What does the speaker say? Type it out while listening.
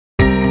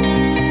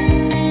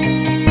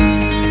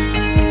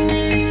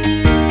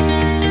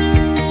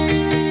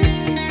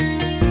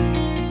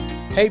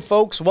Hey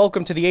folks,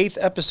 welcome to the 8th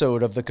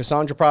episode of the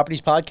Cassandra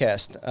Properties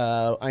Podcast.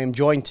 I am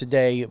joined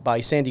today by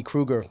Sandy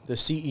Kruger, the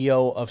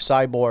CEO of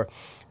Cybor.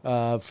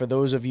 For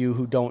those of you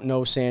who don't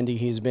know Sandy,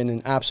 he's been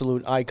an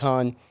absolute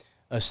icon,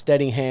 a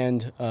steady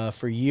hand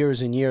for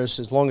years and years,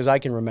 as long as I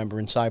can remember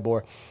in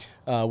Cybor.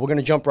 We're going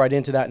to jump right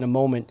into that in a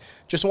moment.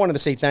 Just wanted to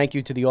say thank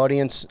you to the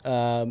audience.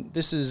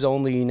 This is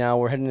only now,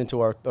 we're heading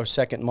into our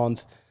second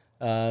month.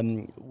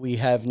 We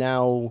have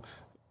now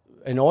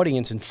an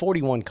audience in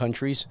 41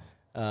 countries.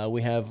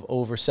 We have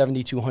over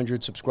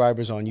 7,200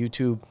 subscribers on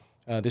YouTube.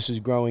 This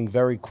is growing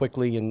very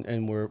quickly,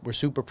 and we're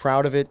super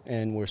proud of it,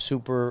 and we're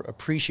super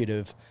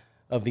appreciative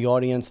of the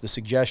audience, the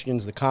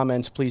suggestions, the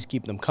comments. Please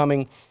keep them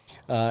coming.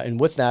 And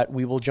with that,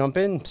 we will jump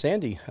in.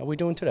 Sandy, how are we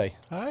doing today?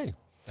 Hi.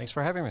 Thanks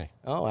for having me.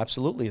 Oh,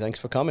 absolutely. Thanks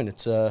for coming.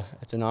 It's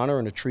an honor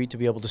and a treat to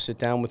be able to sit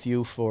down with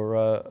you for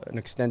an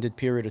extended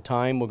period of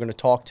time. We're going to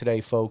talk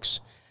today, folks.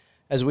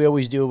 As we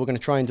always do, we're going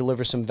to try and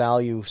deliver some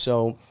value.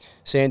 So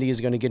Sandy is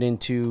going to get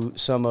into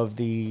some of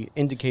the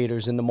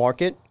indicators in the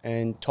market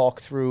and talk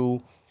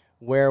through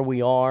where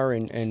we are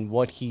and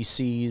what he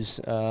sees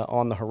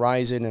on the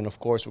horizon. And, of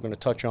course, we're going to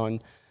touch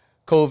on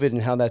COVID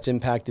and how that's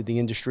impacted the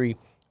industry.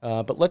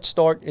 But let's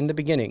start in the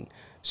beginning.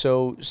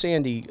 So,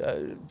 Sandy,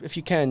 if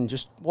you can,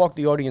 just walk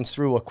the audience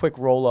through a quick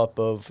roll-up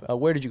of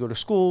where did you go to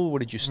school, what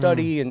did you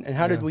study, and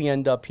how did we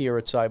end up here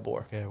at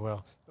Cybor? Okay,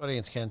 well, the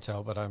audience can't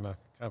tell, but I'm kind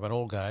of an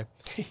old guy.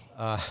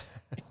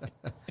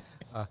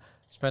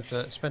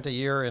 Spent a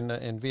year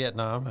in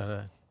Vietnam at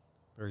a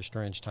very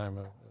strange time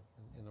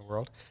in the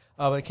world.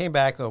 But I came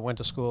back, went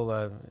to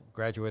school,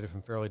 graduated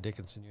from Fairleigh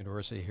Dickinson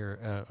University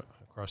here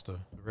across the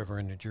river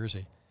in New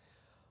Jersey,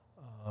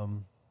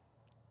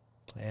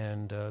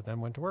 and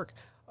then went to work.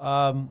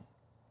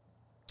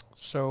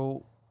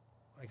 So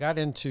I got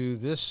into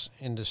this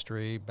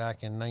industry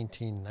back in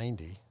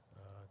 1990.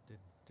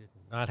 Did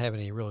not have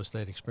any real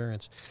estate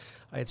experience.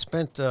 I had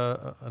spent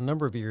a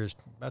number of years,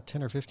 about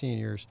 10 or 15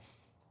 years,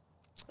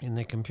 in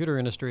the computer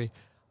industry,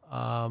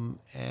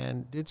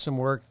 and did some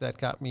work that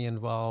got me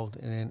involved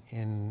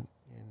in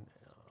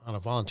on a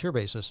volunteer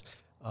basis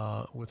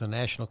with a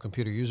national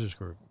computer users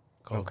group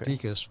called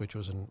DECUS, which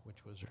was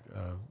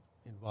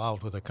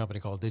involved with a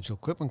company called Digital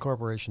Equipment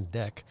Corporation,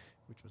 DEC,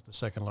 which was the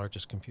second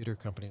largest computer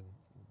company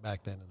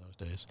back then in those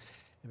days.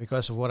 And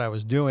because of what I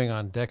was doing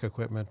on DEC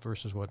equipment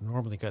versus what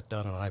normally got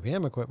done on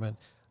IBM equipment,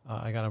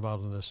 I got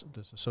involved in this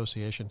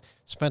association.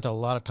 Spent a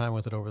lot of time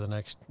with it over the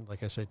next,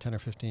 like I say, 10 or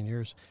 15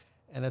 years.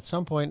 And at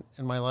some point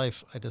in my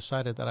life, I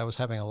decided that I was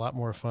having a lot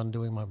more fun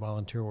doing my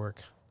volunteer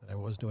work than I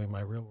was doing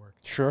my real work.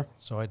 Sure.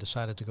 So I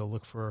decided to go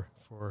look for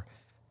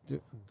the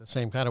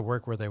same kind of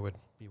work where they would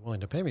be willing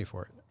to pay me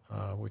for it,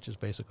 which is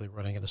basically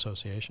running an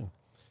association.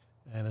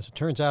 And as it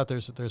turns out,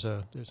 there's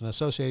an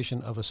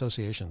association of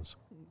associations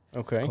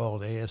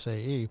called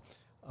ASAE.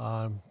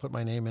 Put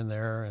my name in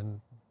there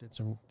and did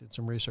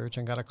some research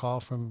and got a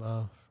call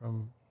from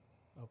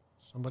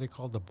somebody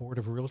called the Board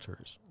of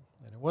Realtors.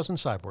 And it wasn't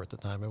Cybor at the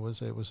time. It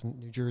was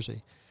New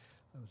Jersey.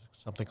 It was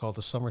something called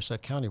the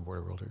Somerset County Board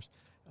of Realtors.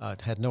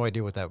 Had no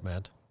idea what that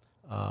meant,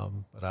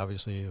 but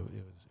obviously it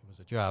was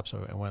a job.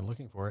 So I went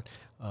looking for it.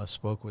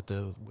 Spoke with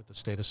the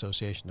state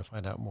association to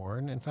find out more,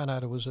 and found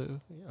out it was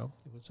an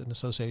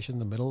association in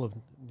the middle of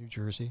New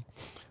Jersey,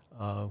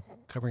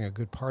 covering a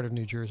good part of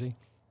New Jersey.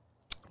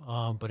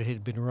 But it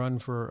had been run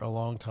for a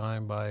long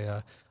time by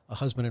a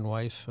husband and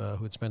wife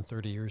who had spent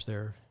 30 years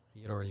there.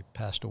 He had already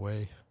passed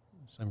away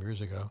some years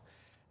ago.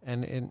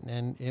 And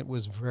it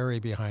was very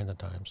behind the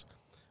times.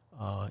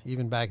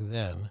 Even back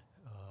then,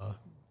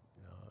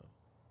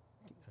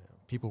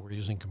 people were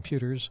using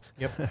computers.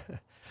 Yep.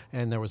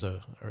 And there was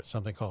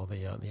something called the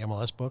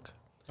MLS book.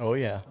 Oh,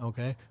 yeah.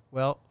 Okay.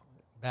 Well,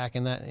 back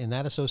in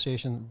that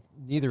association,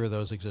 neither of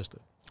those existed.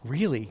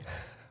 Really?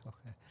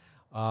 Okay.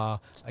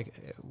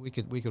 We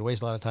could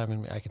waste a lot of time,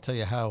 and I can tell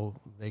you how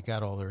they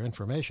got all their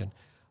information.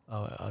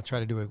 I'll try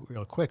to do it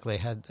real quick. They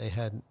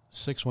had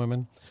 6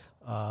 women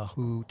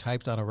who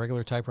typed on a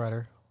regular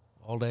typewriter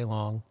all day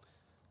long,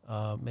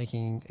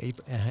 making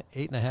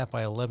 8.5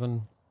 by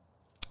 11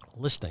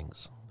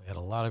 listings. They had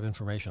a lot of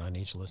information on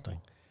each listing,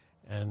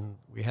 and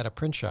we had a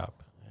print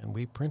shop, and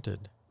we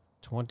printed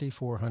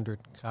 2,400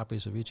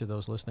 copies of each of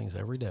those listings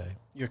every day.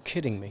 You're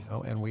kidding me.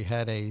 And we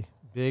had a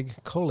big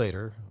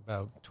collator,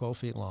 about 12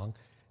 feet long,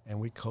 and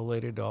we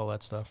collated all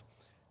that stuff,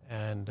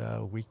 and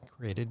we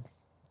created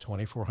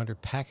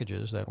 2,400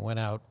 packages that went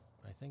out,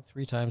 I think,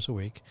 3 times a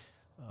week.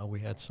 We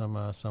had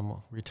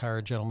some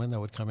retired gentlemen that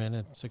would come in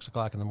at 6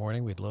 o'clock in the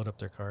morning. We'd load up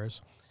their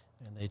cars,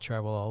 and they'd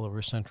travel all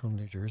over central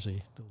New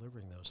Jersey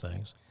delivering those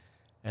things.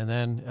 And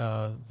then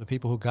the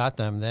people who got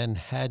them then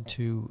had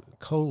to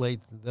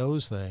collate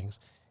those things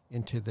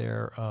into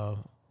their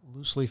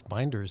loose leaf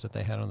binders that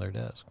they had on their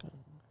desk.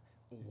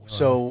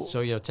 So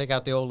take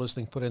out the old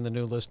listing, put in the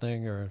new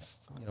listing, or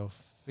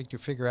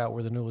figure out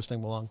where the new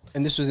listing belonged.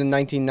 And this was in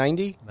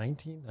 1990?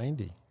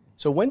 1990.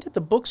 So when did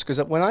the books?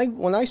 Because when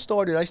I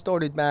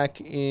started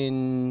back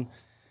in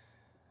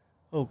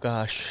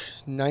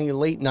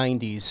late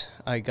 90s.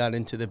 I got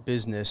into the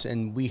business,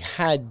 and we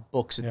had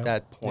books at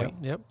that point.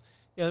 Yep.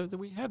 Yeah,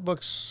 we had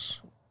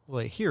books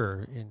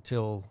here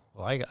until,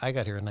 I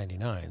got here in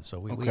 99, so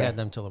we Okay. had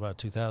them till about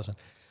 2000.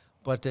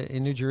 But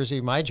in New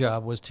Jersey, my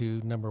job was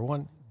to, number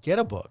one, get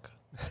a book.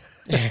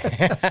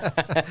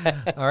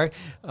 All right.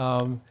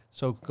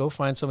 So go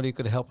find somebody who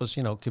could help us,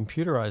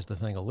 computerize the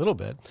thing a little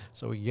bit.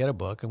 So we get a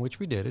book, and which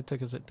we did. It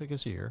took us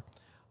a year,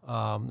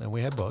 and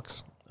we had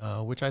books,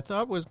 which I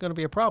thought was going to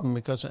be a problem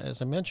because,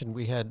 as I mentioned,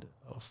 we had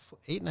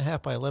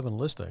 8.5 by 11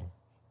 listing.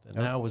 And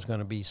now it was going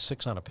to be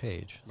 6 on a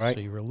page. Right.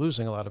 So you were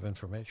losing a lot of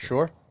information.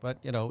 Sure. But,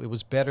 it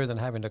was better than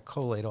having to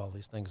collate all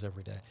these things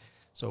every day.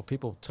 So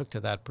people took to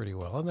that pretty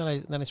well. And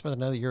then I spent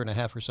another year and a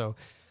half or so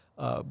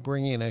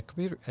bringing in a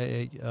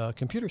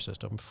computer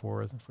system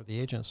for the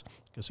agents,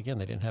 because, again,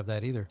 they didn't have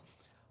that either.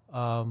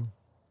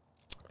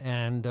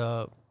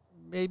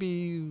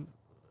 Maybe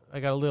I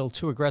got a little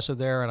too aggressive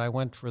there, and I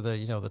went for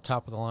the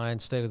top of the line,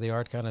 state of the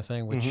art kind of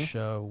thing,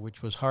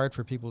 which was hard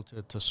for people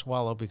to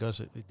swallow because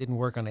it didn't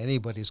work on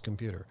anybody's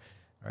computer.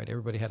 Right,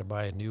 everybody had to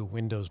buy a new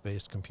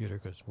Windows-based computer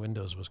because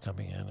Windows was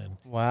coming in, and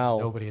Wow.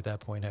 nobody at that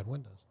point had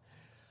Windows.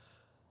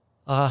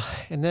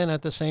 And then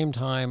at the same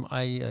time,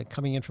 I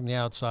coming in from the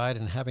outside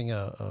and having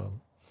a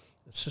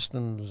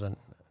systems and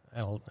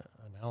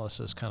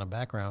analysis kind of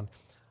background,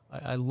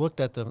 I looked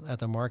at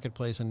the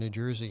marketplace in New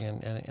Jersey,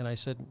 and I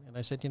said,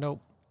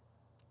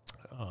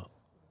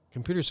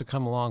 computers have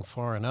come along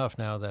far enough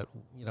now that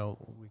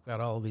we've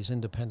got all of these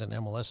independent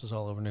MLSs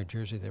all over New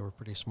Jersey. They were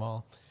pretty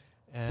small,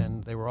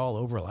 and they were all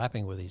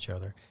overlapping with each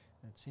other.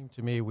 It seemed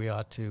to me we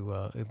ought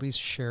to at least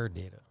share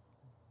data,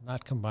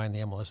 not combine the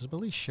MLSs, but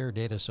at least share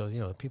data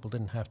so people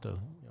didn't have to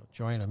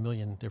join a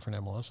million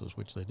different MLSs,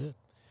 which they did.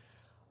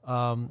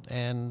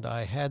 And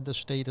I had the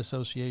state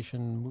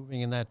association moving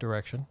in that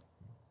direction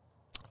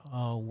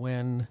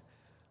when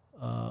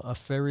a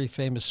very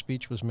famous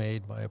speech was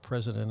made by a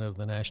president of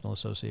the National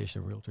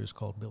Association of Realtors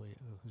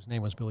whose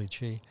name was Billy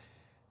Chi,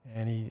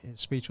 and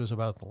his speech was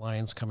about the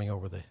lions coming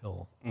over the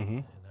hill,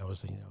 and that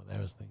was the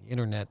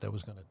internet that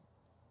was going to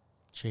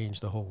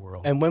change the whole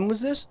world. And when was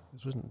this?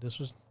 This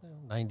was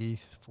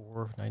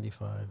 94,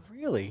 95.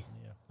 Really?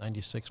 Yeah,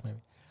 96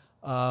 maybe.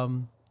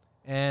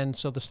 And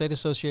so the state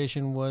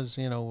association was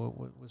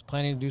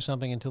planning to do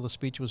something until the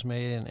speech was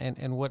made,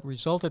 and what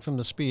resulted from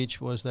the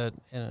speech was that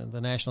the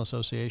National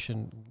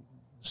Association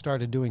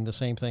started doing the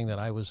same thing that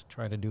I was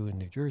trying to do in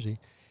New Jersey,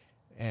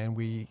 and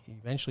we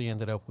eventually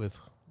ended up with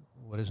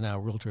what is now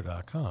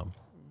Realtor.com.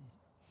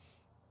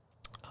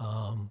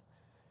 And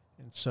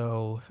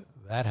so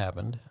that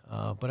happened.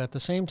 But at the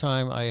same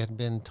time, I had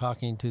been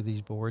talking to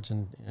these boards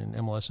and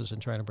MLSs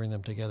and trying to bring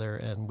them together,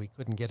 and we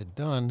couldn't get it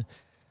done.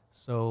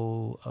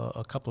 So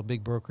a couple of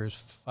big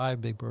brokers, 5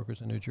 big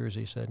brokers in New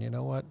Jersey, said, you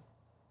know what,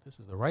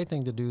 this is the right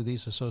thing to do.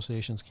 These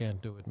associations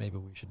can't do it. Maybe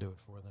we should do it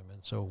for them.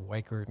 And so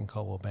Weichert and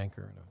Coldwell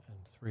Banker and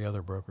 3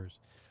 other brokers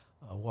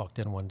walked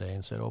in one day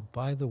and said, oh,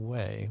 by the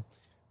way,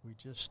 we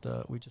just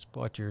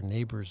bought your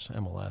neighbor's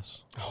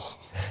MLS.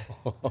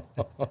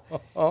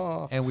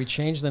 And we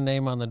changed the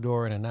name on the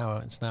door, and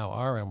it's now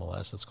our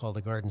MLS. It's called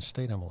the Garden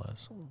State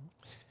MLS.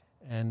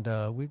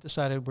 And we've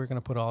decided we're going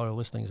to put all our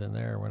listings in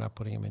there. We're not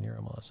putting them in your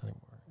MLS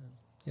anymore. And,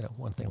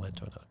 one thing led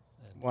to another.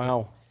 And,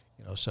 Wow.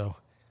 So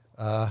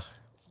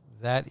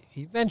that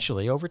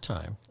eventually, over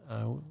time,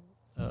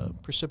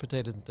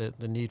 precipitated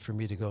the need for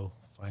me to go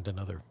find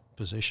another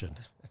position.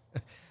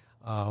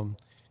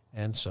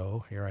 And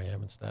so here I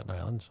am in Staten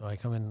Island. So I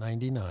come in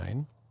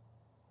 99,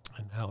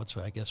 and now it's,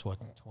 I guess,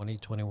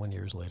 21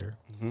 years later.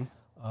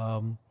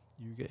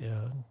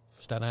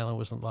 Staten Island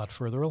was a lot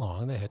further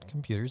along. They had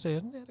computers. They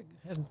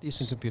had a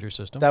decent computer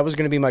system. That was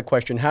going to be my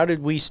question. How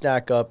did we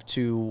stack up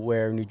to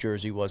where New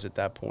Jersey was at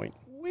that point?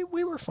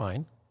 We were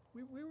fine.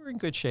 We were in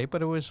good shape,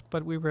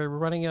 but we were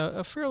running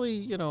a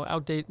fairly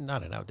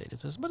not an outdated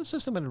system, but a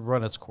system that had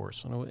run its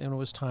course, and it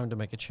was time to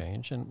make a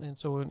change. And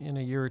so in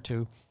a year or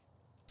two,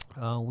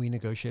 we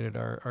negotiated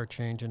our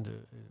change into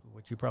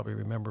what you probably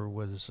remember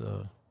was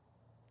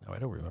I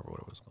don't remember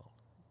what it was called.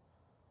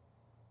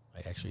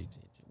 I actually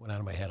went out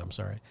of my head. I'm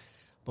sorry.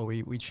 But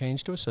we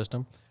changed to a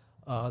system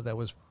that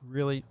was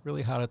really,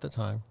 really hot at the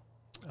time.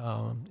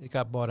 It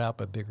got bought out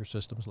by bigger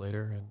systems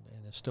later, and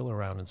it's still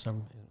around in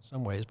some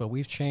ways. But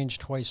we've changed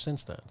twice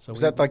since then. So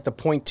Was that like the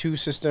 .2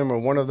 system or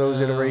one of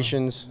those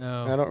iterations?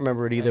 No. I don't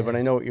remember it either, but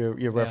I know what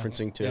you're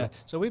referencing to. Yeah.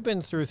 So we've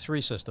been through 3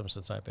 systems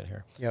since I've been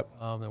here. Yep.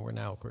 And we're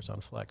now, of course,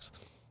 on Flex.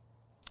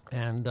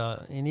 And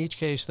in each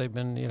case, they've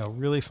been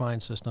really fine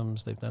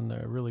systems. They've done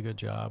a really good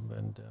job.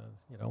 And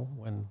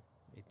when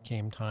it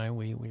came time,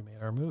 we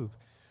made our move.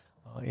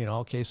 In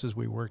all cases,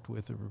 we worked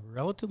with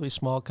relatively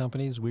small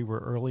companies. We were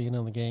early in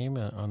the game.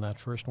 On that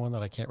first one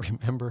that I can't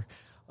remember,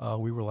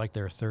 we were like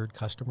their 3rd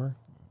customer.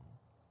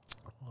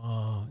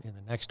 In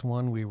the next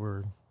one, we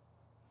were,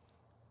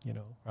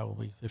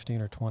 probably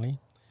 15 or 20.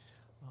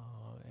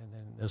 And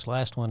then this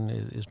last one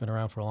has been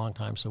around for a long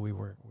time, so we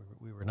were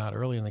not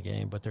early in the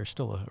game, but they're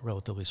still a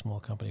relatively small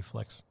company,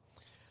 Flex.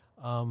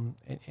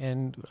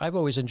 And I've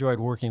always enjoyed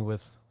working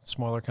with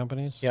smaller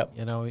companies. Yep.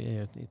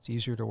 It's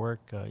easier to work.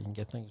 You can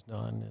get things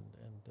done,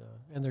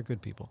 and they're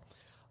good people.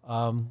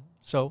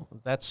 So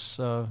that's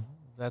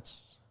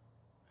that's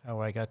how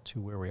I got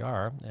to where we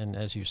are. And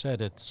as you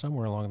said, it's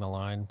somewhere along the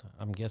line.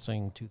 I'm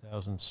guessing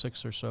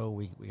 2006 or so.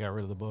 We got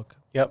rid of the book.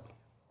 Yep.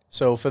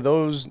 So for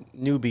those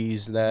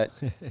newbies that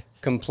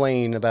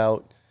complain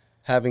about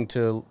having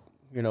to,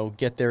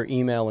 get their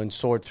email and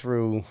sort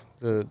through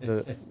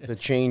the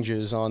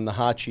changes on the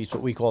hot sheets,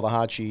 what we call the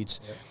hot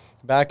sheets. Yep.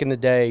 Back in the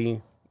day,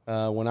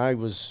 when I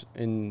was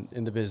in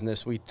the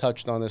business, we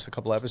touched on this a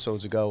couple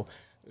episodes ago.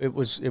 It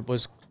was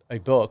a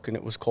book, and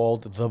it was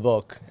called The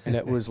Book, and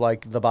it was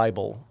like the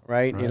Bible,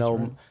 right?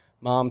 Right.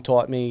 Mom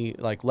taught me,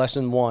 like,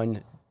 lesson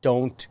 1,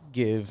 don't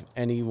give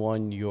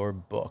anyone your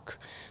book,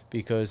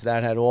 because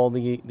that had all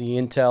the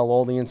intel,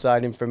 all the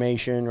inside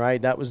information,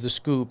 right? That was the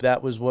scoop.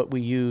 That was what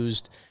we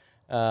used.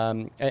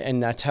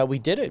 And that's how we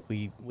did it.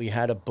 We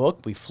had a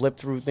book. We flipped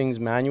through things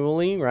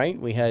manually, right?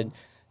 We had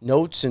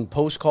notes and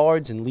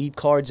postcards and lead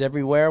cards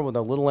everywhere with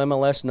our little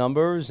MLS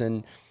numbers.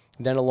 And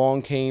then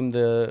along came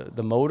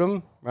the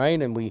modem,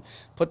 right? And we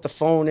put the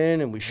phone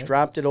in and we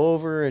strapped it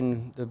over,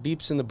 and the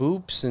beeps and the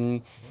boops.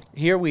 And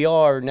here we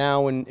are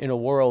now in a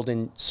world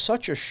in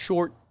such a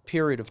short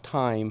period of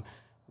time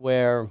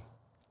where,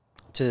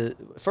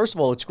 first of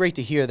all, it's great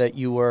to hear that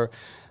you were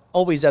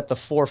always at the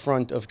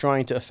forefront of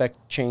trying to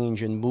affect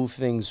change and move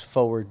things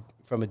forward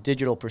from a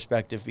digital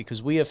perspective,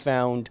 because we have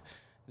found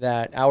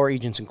that our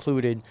agents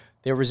included,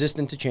 they're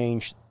resistant to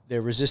change.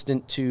 They're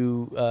resistant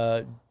to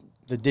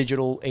the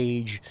digital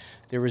age.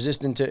 They're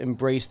resistant to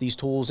embrace these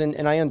tools.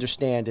 And I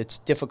understand it's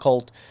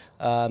difficult.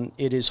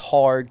 It is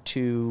hard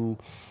to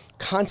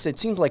it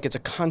seems like it's a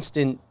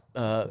constant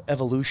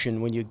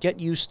evolution. When you get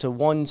used to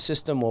one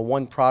system or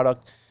one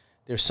product,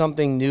 there's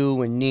something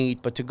new and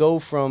neat. But to go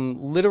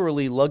from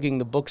literally lugging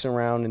the books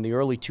around in the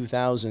early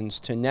 2000s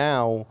to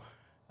now,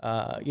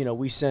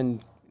 we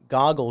send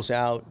goggles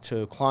out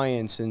to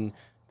clients, and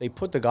they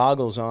put the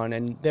goggles on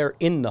and they're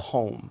in the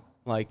home.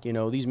 Like,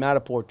 these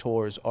Matterport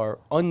tours are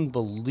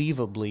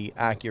unbelievably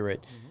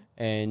accurate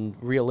and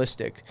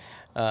realistic.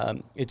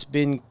 It's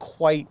been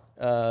quite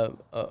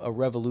a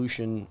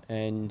revolution,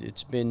 and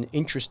it's been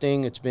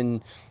interesting. It's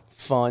been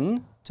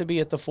fun to be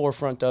at the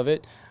forefront of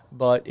it,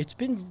 but it's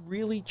been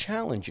really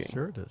challenging.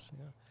 Sure it is,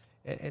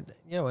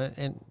 yeah.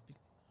 And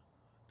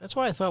that's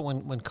why I thought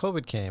when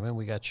COVID came and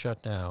we got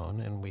shut down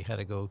and we had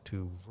to go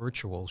to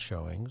virtual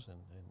showings and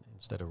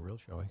instead of real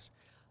showings,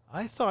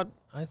 I thought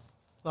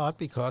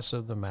because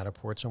of the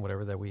Matterports and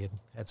whatever, that we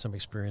had some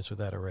experience with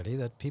that already,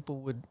 that people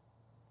would,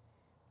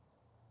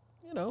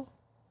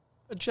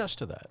 adjust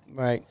to that.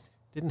 Right.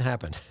 Didn't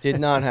happen. Did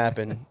not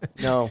happen.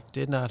 No.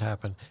 Did not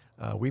happen.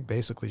 We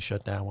basically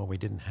shut down when we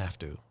didn't have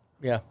to.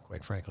 Yeah.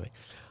 Quite frankly.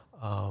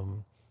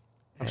 I'm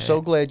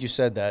so glad you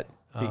said that.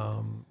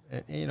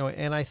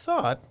 And I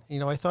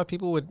thought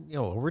people would,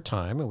 over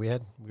time, and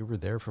we were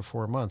there for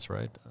 4 months,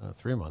 right?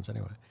 3 months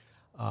anyway.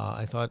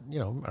 I thought,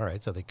 all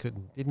right, so they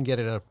didn't get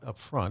it up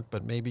front,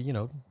 but maybe,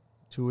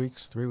 2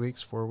 weeks, 3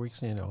 weeks, 4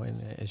 weeks, and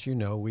as you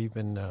know, we've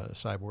been,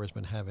 Cyborg has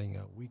been having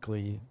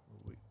weekly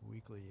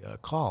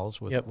calls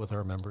with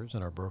our members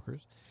and our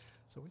brokers.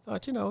 So we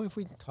thought, if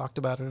we talked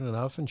about it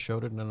enough and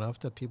showed it enough,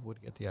 that people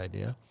would get the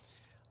idea.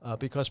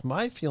 Because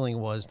my feeling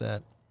was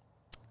that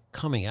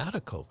coming out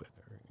of COVID,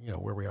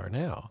 where we are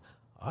now,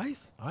 I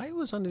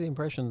was under the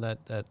impression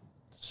that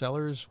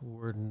sellers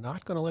were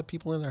not going to let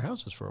people in their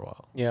houses for a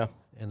while. Yeah.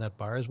 And that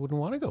buyers wouldn't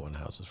want to go in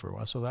houses for a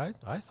while. So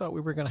I thought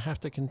we were going to have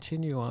to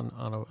continue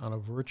on a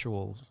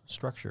virtual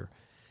structure.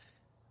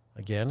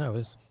 Again,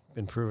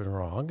 been proven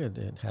wrong.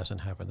 It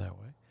hasn't happened that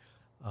way,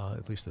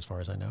 at least as far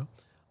as I know.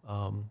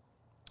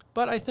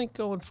 But I think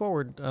going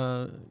forward,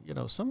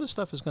 some of the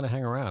stuff is going to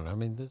hang around. I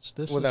mean,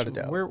 this without a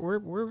doubt.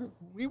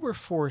 We were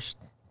forced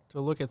to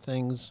look at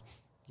things,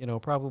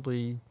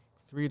 probably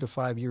 3 to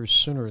 5 years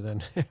sooner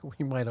than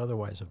we might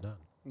otherwise have done.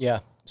 Yeah.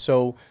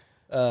 So,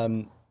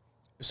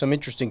 some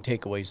interesting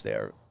takeaways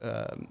there.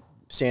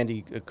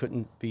 Sandy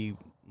couldn't be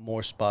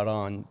more spot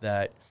on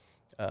that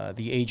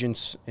the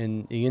agents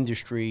in the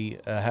industry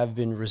have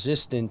been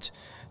resistant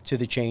to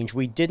the change.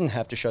 We didn't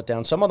have to shut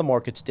down. Some other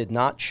markets did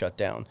not shut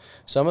down.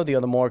 Some of the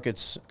other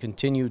markets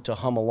continue to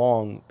hum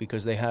along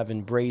because they have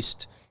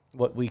embraced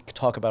what we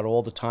talk about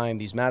all the time,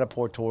 these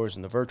Matterport tours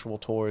and the virtual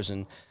tours,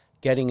 and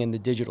getting in the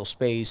digital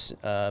space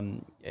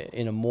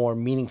in a more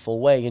meaningful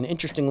way. And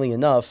interestingly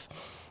enough,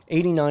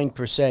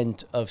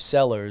 89% of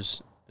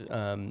sellers,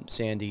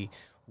 Sandy,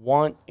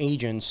 want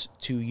agents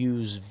to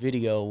use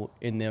video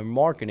in their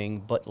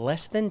marketing, but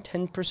less than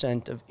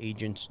 10% of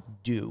agents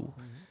do.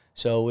 Mm-hmm.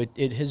 So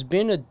it has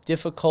been a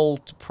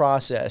difficult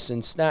process.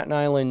 In Staten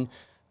Island,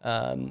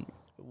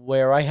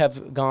 where I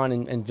have gone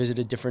and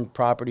visited different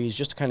properties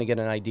just to kind of get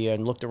an idea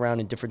and looked around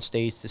in different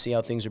states to see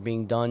how things are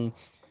being done,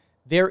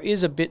 there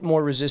is a bit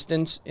more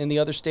resistance in the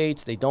other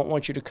states. They don't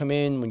want you to come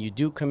in. When you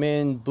do come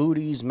in,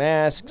 booties,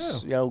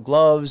 masks,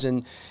 gloves,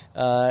 and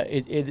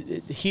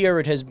here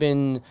it has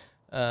been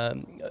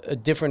a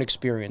different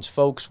experience.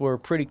 Folks were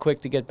pretty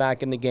quick to get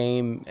back in the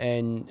game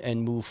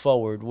and move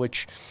forward,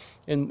 which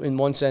in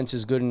one sense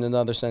is good, in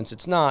another sense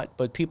it's not.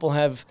 But people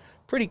have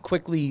pretty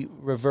quickly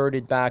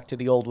reverted back to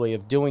the old way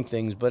of doing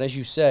things. But as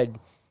you said,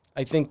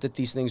 I think that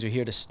these things are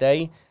here to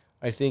stay.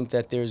 I think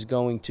that there's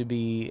going to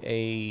be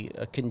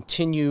a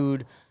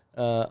continued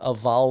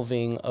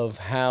evolving of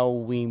how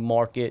we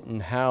market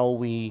and how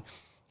we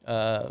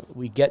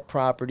get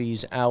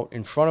properties out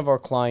in front of our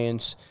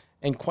clients,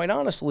 and quite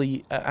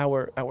honestly,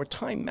 our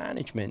time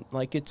management.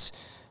 Like, it's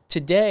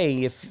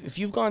today, if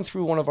you've gone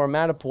through one of our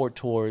Matterport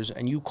tours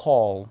and you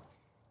call,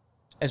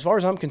 as far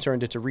as I'm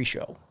concerned, it's a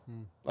reshow.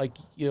 Like,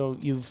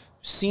 you've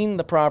seen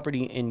the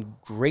property in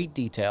great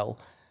detail.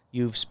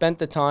 You've spent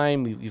the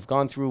time, you've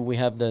gone through, we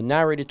have the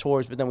narrated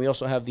tours, but then we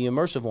also have the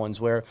immersive ones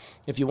where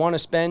if you want to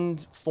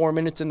spend 4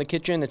 minutes in the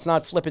kitchen, it's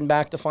not flipping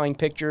back to find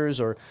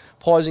pictures or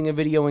pausing a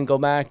video and go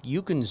back.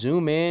 You can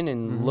zoom in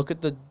and look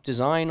at the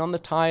design on the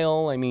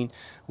tile. I mean,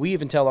 we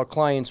even tell our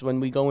clients when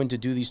we go in to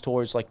do these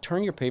tours, like,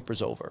 turn your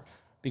papers over,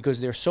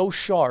 because they're so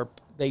sharp,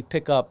 they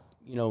pick up,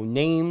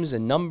 names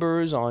and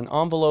numbers on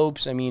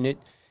envelopes. I mean, it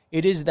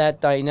is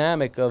that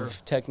dynamic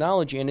of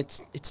technology, and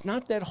it's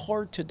not that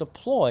hard to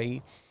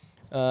deploy.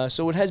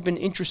 So it has been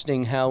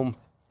interesting how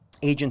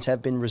agents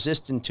have been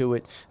resistant to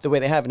it the way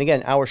they have. And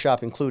again, our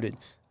shop included.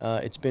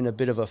 It's been a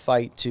bit of a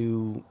fight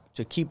to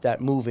keep that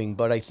moving.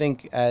 But I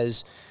think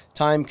as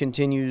time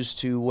continues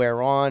to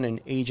wear on and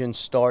agents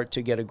start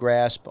to get a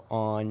grasp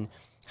on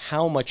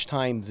how much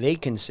time they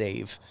can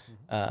save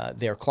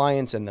their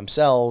clients and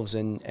themselves,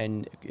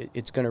 and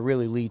it's going to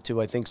really lead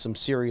to, I think, some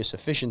serious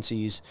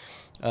efficiencies.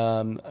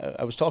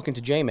 I was talking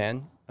to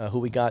J-Man, who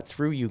we got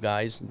through you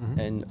guys,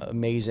 and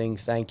amazing,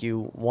 thank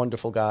you,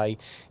 wonderful guy.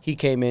 He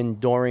came in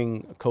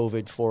during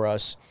COVID for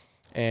us,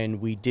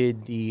 and we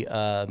did the,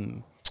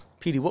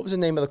 PD, what was the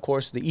name of the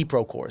course? The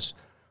ePro course.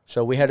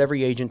 So we had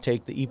every agent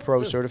take the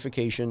ePro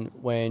certification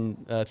when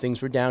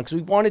things were down, because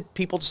we wanted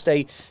people to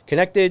stay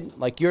connected.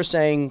 Like you're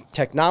saying,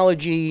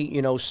 technology,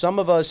 some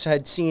of us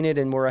had seen it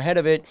and were ahead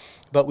of it,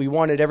 but we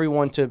wanted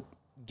everyone to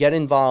get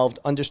involved,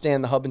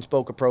 understand the hub and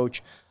spoke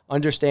approach,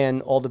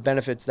 understand all the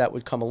benefits that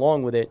would come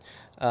along with it.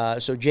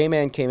 So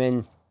J-Man came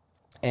in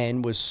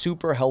and was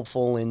super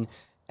helpful in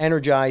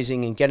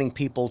energizing and getting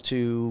people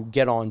to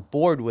get on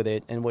board with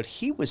it. And what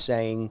he was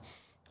saying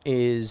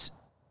is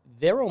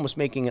they're almost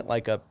making it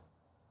like a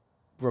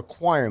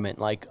requirement,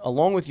 like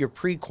along with your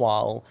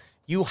pre-qual,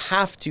 you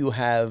have to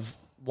have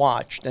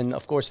watched. And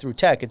of course, through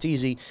tech, it's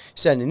easy.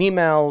 Send an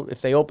email.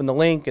 If they open the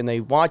link and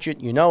they watch it,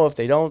 if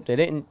they don't, they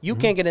didn't. You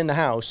can't get in the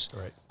house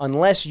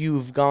unless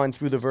you've gone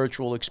through the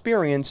virtual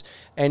experience.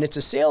 And it's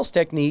a sales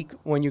technique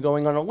when you're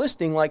going on a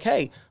listing, like,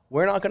 hey,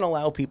 we're not going to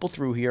allow people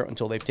through here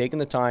until they've taken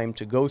the time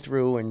to go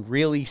through and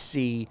really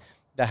see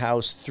the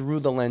house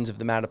through the lens of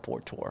the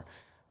Matterport tour.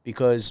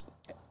 Because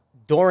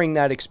during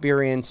that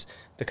experience,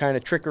 the kind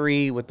of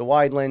trickery with the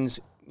wide lens,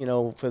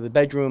 for the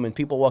bedroom, and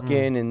people walk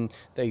in and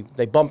they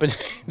bump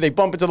it, they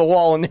bump into the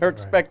wall, and they're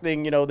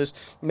expecting, this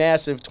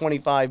massive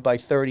 25 by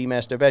 30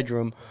 master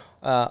bedroom.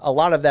 A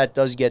lot of that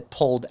does get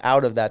pulled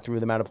out of that through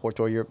the Matterport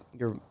tour.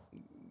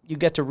 You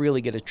get to really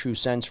get a true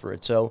sense for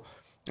it. So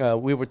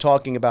we were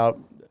talking about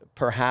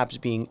perhaps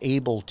being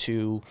able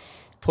to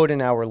put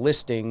in our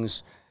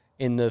listings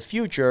in the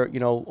future,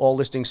 all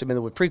listings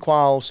submitted with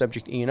pre-qual,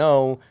 subject to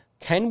E&O.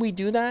 Can we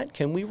do that?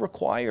 Can we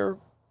require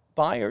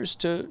buyers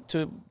to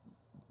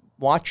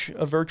watch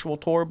a virtual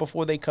tour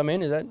before they come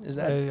in? Is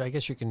that? I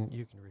guess you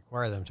can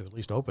require them to at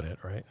least open it,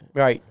 right?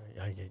 Right.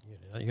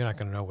 You're not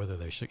going to know whether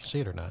they should see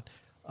it or not.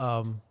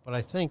 But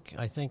I think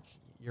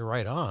you're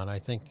right on. I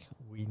think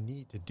we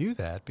need to do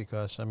that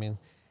because,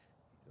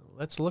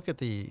 let's look at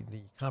the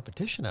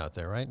competition out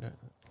there, right?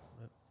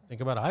 Think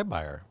about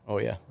iBuyer. Oh,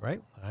 yeah.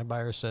 Right?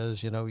 iBuyer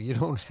says, you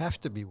don't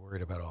have to be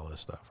worried about all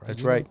this stuff, right?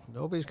 That's right.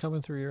 Nobody's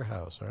coming through your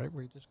house, all right?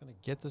 We're just going to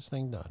get this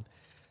thing done.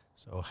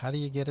 So how do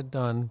you get it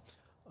done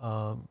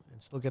and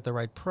still get the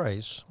right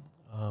price,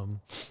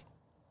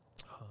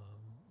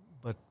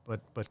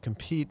 but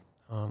compete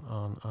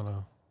on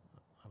a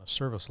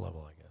service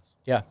level, I guess?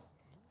 Yeah.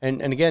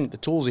 And again, the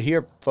tools are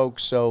here,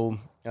 folks. So,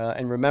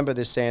 and remember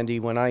this, Sandy,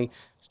 when I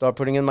start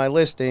putting in my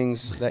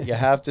listings that you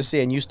have to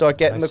see, and you start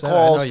getting the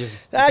calls.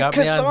 That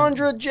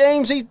Cassandra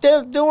James,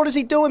 what is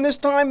he doing this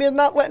time? He's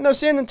not letting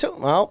us in until,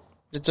 well,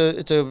 it's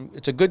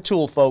a good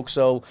tool, folks.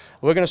 So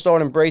we're going to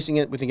start embracing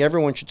it. We think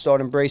everyone should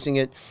start embracing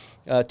it.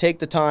 Take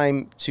the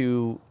time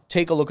to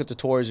take a look at the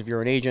tours if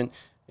you're an agent,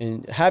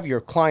 and have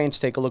your clients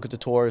take a look at the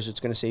tours. It's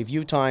going to save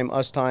you time,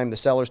 us time, the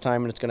seller's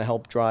time, and it's going to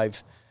help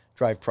drive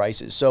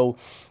prices. So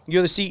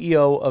you're the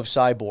CEO of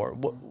Cybor.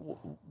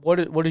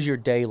 What is your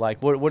day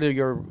like? What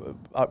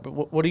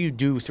do you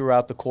do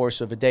throughout the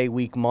course of a day,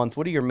 week, month?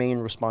 What are your main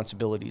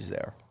responsibilities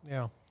there?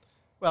 Yeah,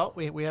 well,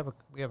 we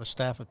have a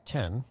staff of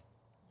 10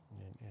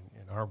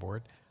 in our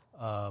board.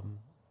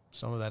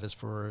 Some of that is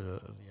for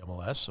the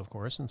MLS, of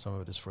course, and some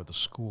of it is for the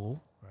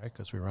school, right?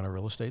 Because we run a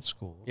real estate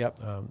school. Yep.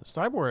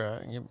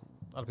 Cybor, a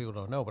lot of people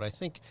don't know, but I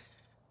think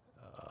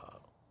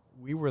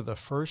we were the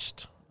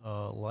first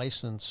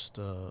licensed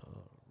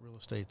real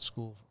estate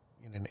school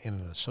in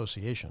an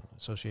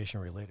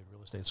association-related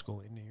real estate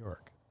school in New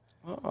York.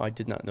 Oh, I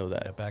did not know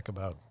that. Yeah, back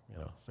about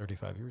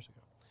 35 years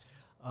ago.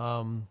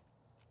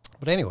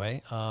 But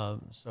anyway,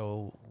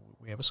 so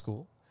we have a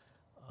school.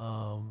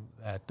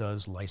 that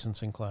does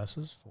licensing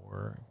classes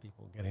for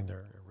people getting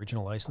their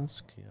original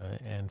license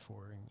and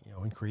for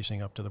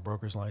increasing up to the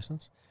broker's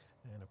license.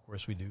 And of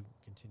course, we do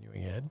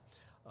continuing ed.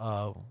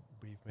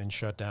 We've been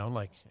shut down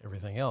like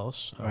everything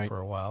else Right. for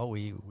a while.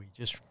 We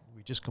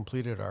just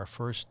completed our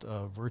first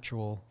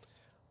virtual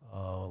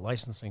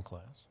licensing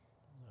class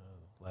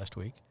last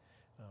week.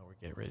 We're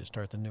getting ready to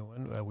start the new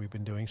one. We've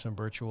been doing some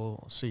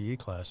virtual CE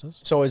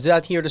classes. So is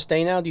that here to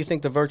stay now? Do you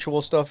think the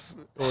virtual stuff,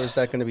 or is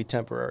that going to be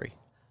temporary?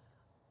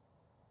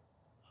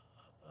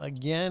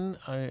 Again,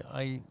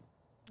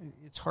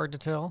 it's hard to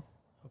tell.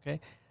 Okay,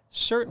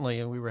 certainly,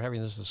 and we were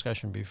having this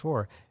discussion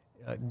before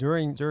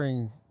during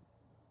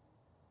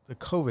the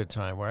COVID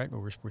time, right?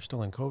 We're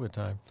still in COVID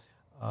time,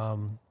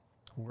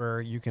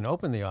 where you can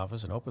open the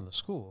office and open the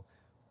school,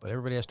 but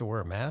everybody has to wear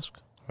a mask.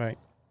 Right.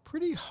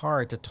 Pretty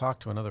hard to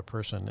talk to another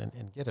person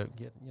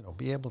and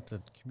be able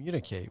to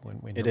communicate when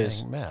It you're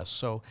is. wearing masks.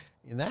 So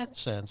in that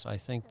sense, I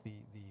think the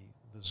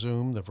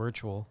Zoom, the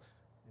virtual,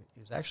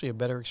 is actually a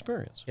better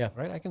experience. Yeah.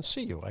 Right. I can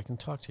see you. I can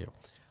talk to you.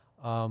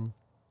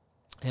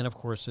 And of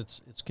course,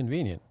 it's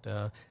convenient.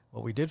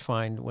 What we did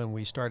find when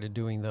we started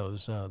doing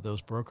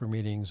those broker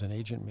meetings and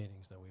agent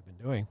meetings that we've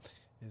been doing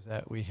is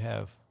that we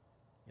have,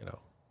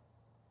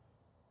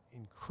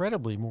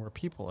 incredibly more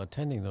people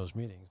attending those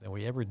meetings than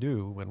we ever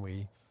do when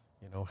we,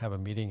 have a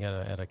meeting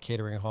at a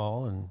catering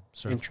hall and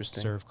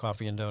Interesting. serve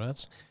coffee and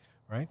donuts,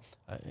 right?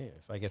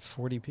 If I get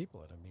 40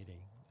 people at a meeting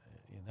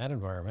in that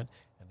environment,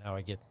 and now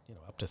I get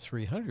up to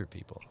 300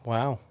 people.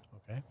 Wow.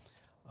 Okay,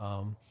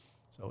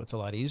 so it's a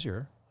lot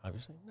easier.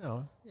 Obviously,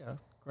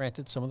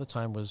 granted, some of the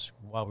time was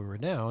while we were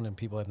down and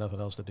people had nothing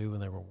else to do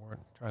and they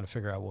weren't trying to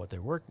figure out what they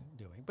were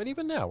doing. But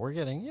even now, we're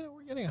getting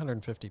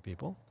 150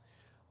 people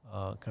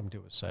come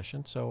to a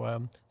session. So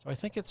I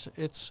think it's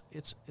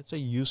a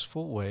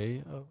useful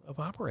way of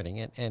operating,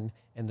 and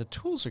the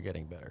tools are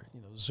getting better.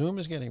 Zoom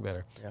is getting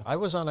better.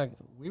 Yeah.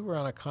 We were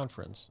on a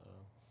conference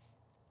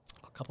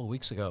a couple of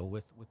weeks ago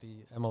with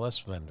the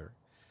MLS vendor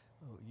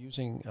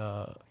using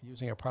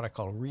a product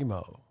called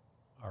Remo,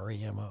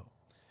 REMO.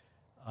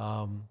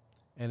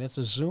 And it's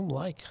a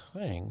Zoom-like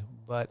thing,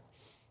 but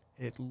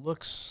it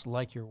looks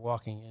like you're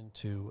walking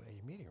into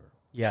a meeting room.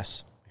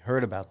 Yes. I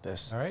heard about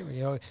this. All right.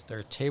 There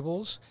are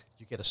tables.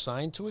 You get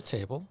assigned to a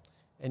table,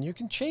 and you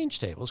can change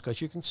tables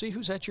because you can see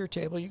who's at your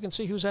table. You can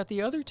see who's at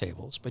the other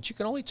tables, but you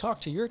can only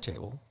talk to your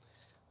table.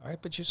 All right.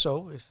 But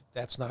so if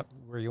that's not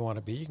where you want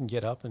to be, you can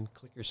get up and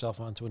click yourself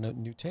onto a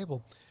new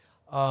table.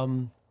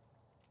 And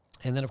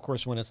then, of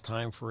course, when it's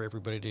time for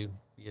everybody to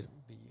be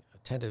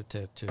attentive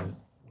to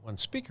one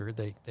speaker,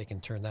 they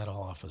can turn that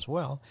all off as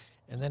well.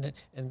 And then,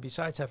 and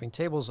besides having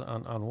tables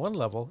on one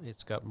level,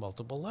 it's got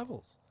multiple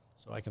levels.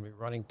 So I can be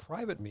running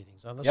private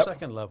meetings on the Yep.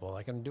 second level.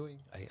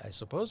 I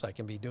suppose I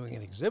can be doing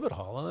an exhibit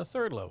hall on the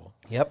third level.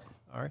 Yep.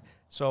 All right.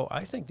 So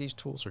I think these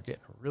tools are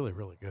getting really,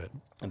 really good.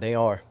 They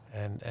are.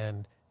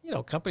 And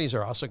companies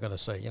are also going to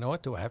say,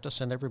 what, do I have to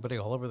send everybody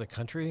all over the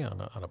country on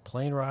a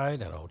plane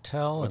ride, at a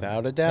hotel?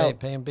 Without a doubt.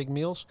 Paying big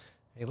meals?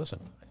 Hey,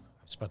 listen,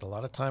 I've spent a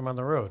lot of time on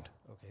the road,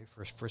 okay,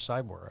 for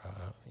Cyborg.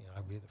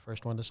 I'd be the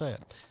first one to say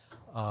it.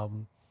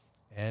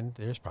 And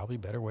there's probably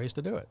better ways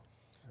to do it.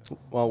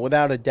 Well,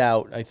 without a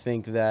doubt, I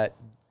think that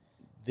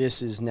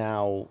this is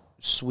now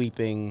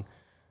sweeping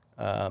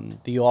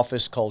the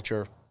office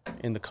culture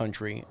in the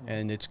country,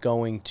 and it's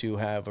going to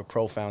have a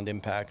profound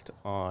impact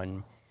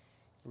on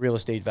real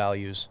estate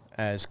values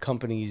as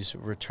companies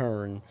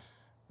return.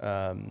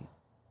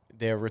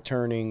 They're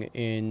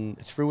returning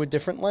through a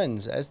different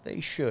lens, as they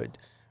should,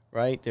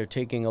 right? They're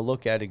taking a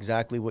look at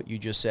exactly what you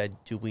just said.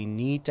 Do we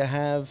need to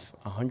have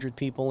 100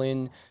 people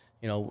in?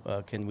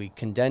 Can we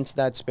condense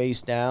that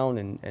space down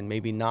and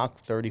maybe knock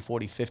 30,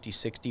 40, 50,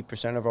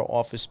 60% of our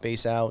office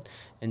space out,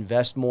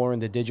 invest more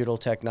in the digital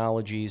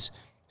technologies,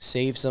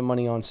 save some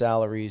money on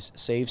salaries,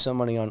 save some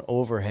money on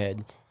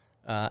overhead,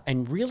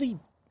 and really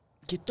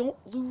you don't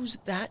lose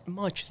that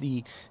much.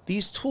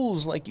 These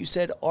tools, like you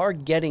said, are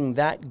getting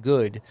that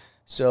good.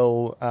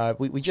 So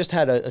we just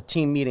had a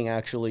team meeting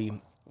actually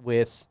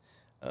with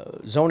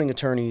zoning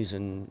attorneys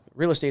and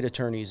real estate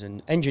attorneys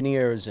and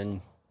engineers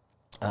and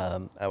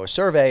our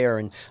surveyor,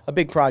 and a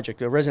big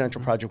project, a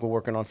residential project we're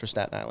working on for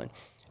Staten Island.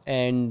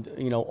 And,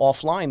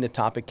 offline, the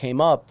topic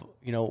came up,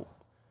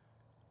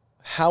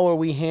 how are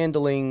we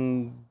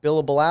handling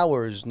billable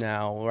hours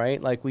now,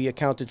 right? Like we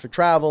accounted for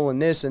travel and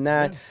this and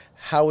that. Yeah.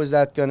 How is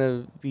that going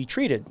to be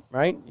treated,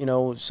 right?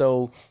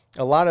 So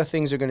a lot of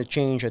things are going to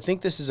change. I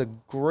think this is a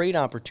great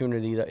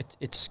opportunity.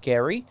 It's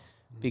scary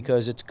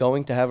because it's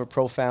going to have a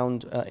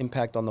profound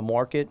impact on the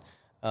market.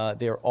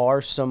 There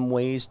are some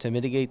ways to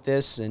mitigate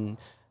this, and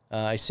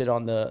I sit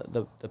on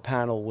the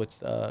panel with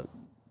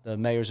the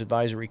Mayor's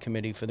Advisory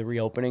Committee for the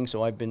reopening,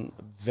 so I've been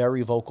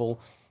very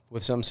vocal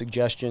with some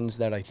suggestions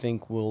that I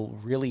think will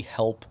really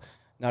help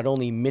not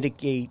only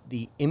mitigate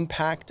the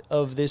impact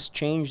of this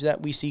change that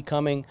we see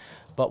coming,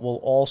 but will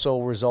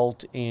also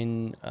result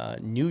in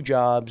new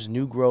jobs,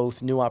 new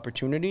growth, new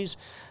opportunities.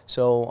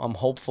 So I'm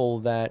hopeful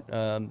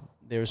that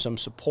there's some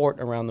support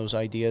around those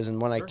ideas,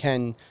 and when I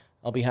can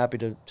I'll be happy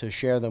to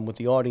share them with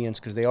the audience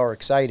because they are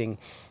exciting.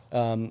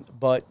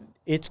 But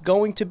it's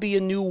going to be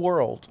a new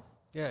world.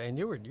 Yeah, and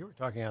you were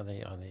talking on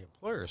the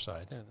employer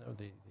side, and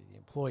the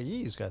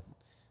employees got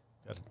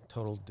a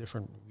total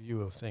different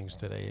view of things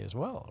today as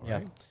well, right? Yeah.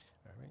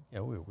 I mean, you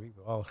know, we've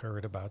all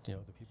heard about, you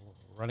know, the people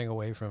running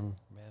away from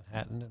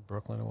Manhattan and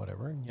Brooklyn or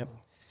whatever, and Yep.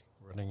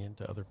 running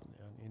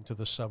into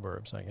the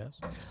suburbs, I guess,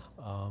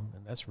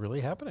 and that's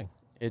really happening.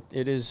 It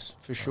is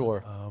for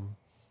sure.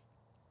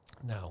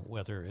 Now,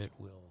 whether it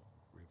will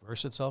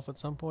reverse itself at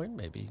some point,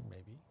 maybe,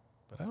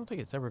 but I don't think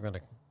it's ever going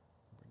to.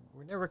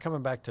 We're never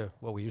coming back to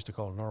what we used to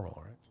call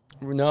normal,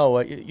 right? No,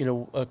 you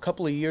know, a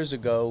couple of years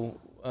ago,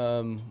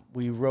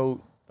 we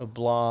wrote a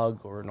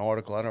blog or an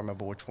article. I don't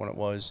remember which one it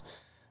was.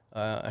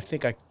 I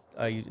think I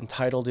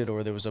entitled it,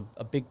 or there was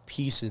a big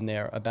piece in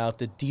there about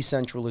the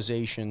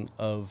decentralization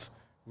of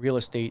real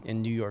estate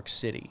in New York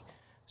City.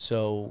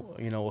 So,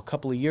 you know, a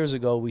couple of years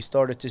ago, we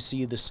started to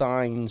see the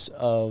signs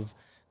of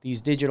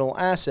these digital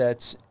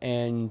assets,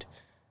 and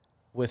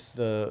with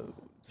the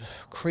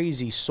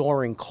crazy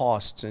soaring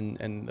costs and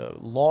the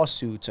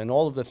lawsuits and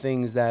all of the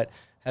things that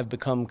have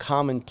become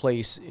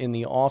commonplace in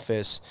the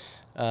office,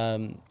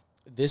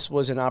 this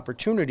was an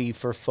opportunity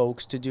for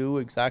folks to do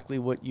exactly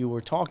what you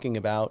were talking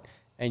about.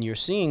 And you're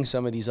seeing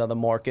some of these other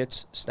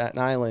markets. Staten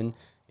Island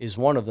is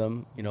one of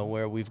them, you know,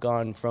 where we've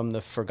gone from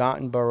the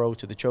forgotten borough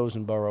to the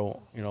chosen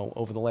borough, you know,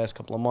 over the last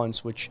couple of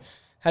months, which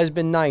has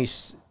been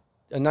nice,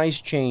 a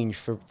nice change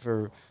for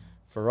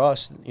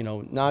us, you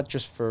know, not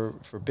just for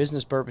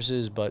business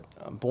purposes, but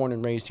I'm born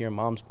and raised here.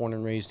 Mom's born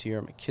and raised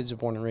here. My kids are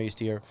born and raised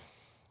here.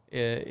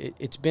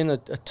 It's been a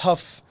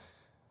tough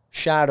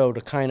shadow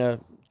to kind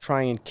of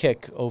try and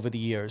kick over the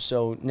years.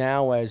 So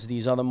now as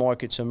these other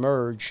markets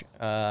emerge,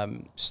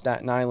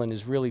 Staten Island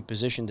is really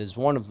positioned as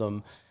one of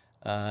them.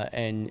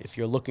 And if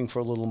you're looking for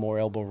a little more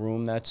elbow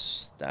room, that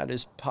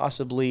is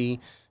possibly,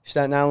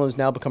 Staten Island has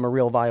now become a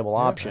real viable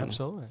option.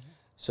 Absolutely.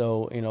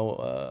 So, you know,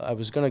 I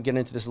was going to get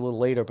into this a little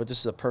later, but this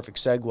is a perfect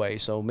segue.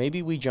 So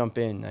maybe we jump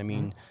in. I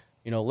mean,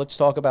 you know, let's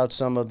talk about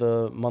some of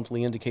the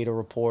monthly indicator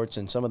reports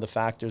and some of the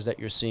factors that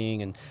you're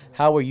seeing, and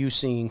how are you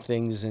seeing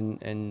things,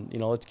 and you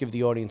know, let's give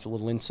the audience a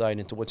little insight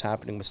into what's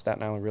happening with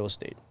Staten Island real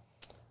estate.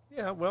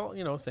 Yeah, well,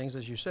 you know, things,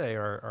 as you say,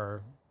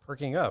 are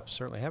perking up,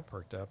 certainly have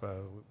perked up.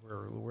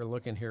 We're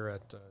looking here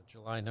at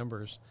July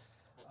numbers.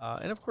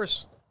 And, of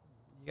course,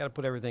 you got to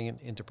put everything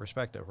into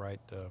perspective, right?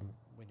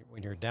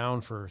 When you're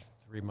down for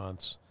 3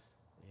 months,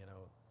 you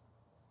know,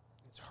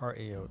 it's hard.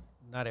 You know,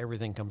 not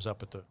everything comes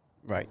up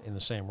in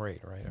the same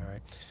rate, right? All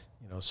right,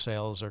 you know,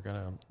 closings are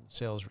gonna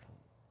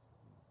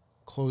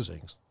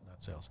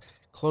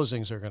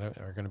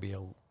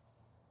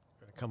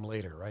come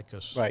later, right?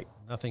 Because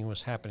nothing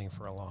was happening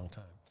for a long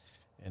time,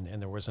 and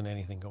there wasn't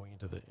anything going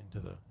into the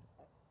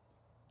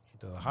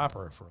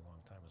hopper for a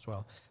long time as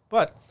well.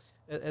 But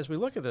as we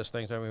look at this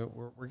things, I mean,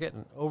 we're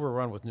getting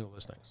overrun with new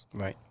listings,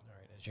 Right. all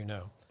right, as you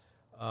know.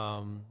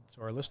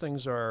 So our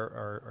listings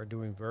are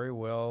doing very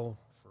well.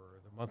 For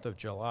the month of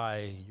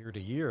July, year to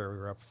year, we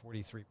were up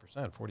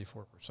 43%,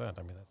 44%.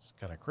 I mean, that's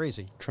kind of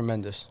crazy.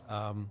 Tremendous.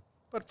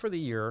 But for the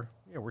year,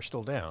 you know, we're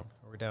still down.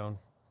 We're down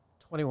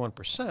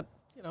 21%,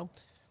 you know.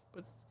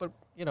 But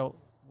you know,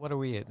 what are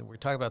we? We're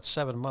talking about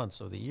 7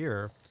 months of the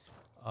year,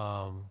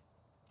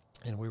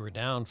 and we were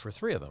down for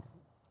 3 of them.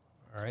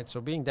 All right, so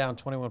being down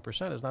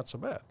 21% is not so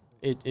bad.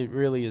 It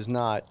really is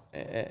not.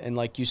 And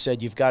like you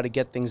said, you've got to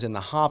get things in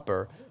the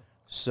hopper.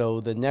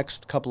 So the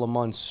next couple of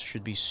months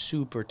should be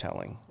super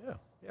telling. Yeah.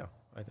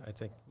 I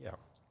think,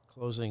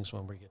 closings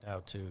when we get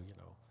out to, you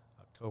know,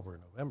 October,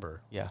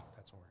 November. Yeah.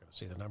 That's when we're going to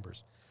see the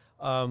numbers.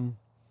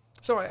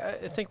 So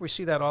I think we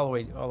see that all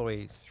the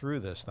way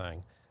through this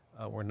thing.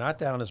 We're not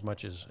down as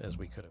much as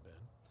we could have been.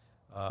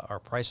 Our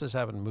prices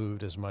haven't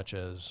moved as much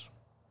as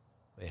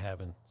they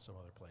have in some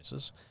other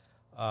places.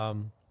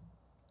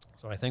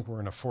 So I think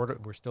we're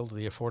still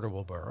the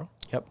affordable borough.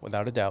 Yep,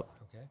 without a doubt.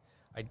 Okay.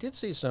 I did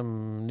see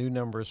some new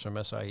numbers from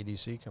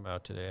SIEDC come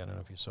out today. I don't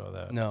know if you saw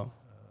that. No.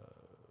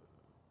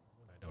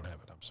 I don't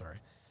have it. I'm sorry.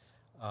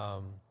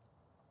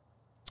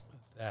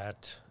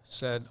 That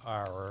said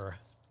our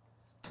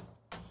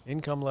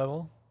income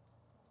level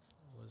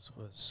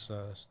was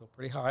still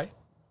pretty high.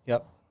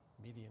 Yep.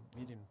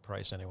 Median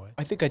price anyway.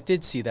 I think I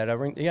did see that.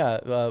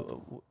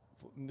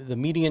 The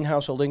median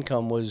household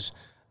income was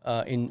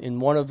in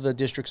one of the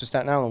districts of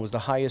Staten Island was the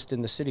highest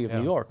in the city of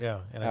New York. Yeah,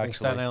 and I think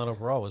Staten Island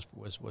overall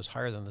was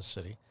higher than the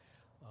city.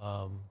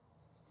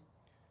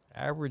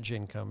 Average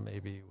income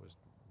maybe was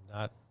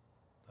not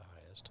the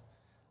highest,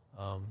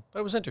 but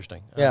it was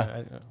interesting.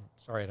 Yeah.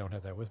 Sorry, I don't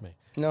have that with me.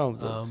 No,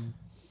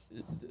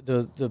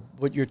 the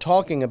what you're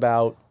talking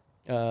about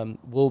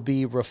will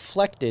be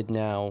reflected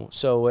now.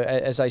 So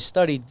as I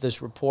studied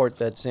this report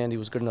that Sandy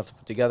was good enough to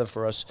put together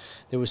for us,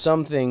 there were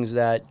some things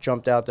that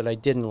jumped out that I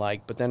didn't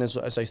like. But then as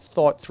I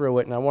thought through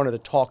it and I wanted to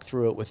talk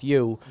through it with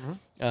you,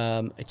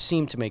 it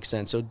seemed to make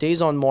sense. So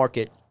days on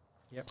market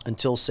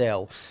until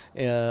sale.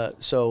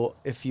 So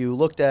if you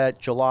looked at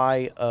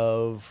July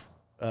of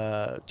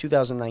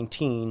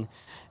 2019,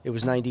 it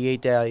was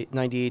 98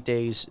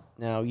 days.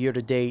 Now year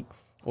to date,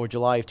 or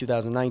July of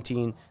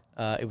 2019,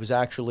 it was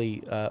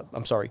actually,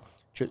 I'm sorry,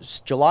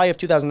 July of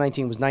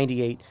 2019 was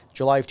 98.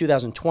 July of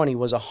 2020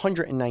 was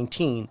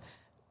 119.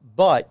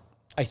 But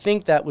I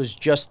think that was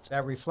just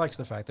That reflects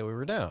the fact that we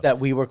were down. that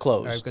we were Right,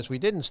 closed. because we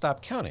didn't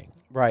stop counting.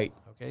 Right.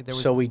 Okay, there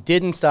was, So we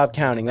didn't stop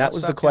counting. not That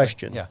was the stop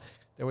question. counting. Yeah,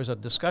 there was a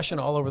discussion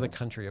all over the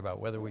country about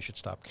whether we should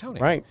stop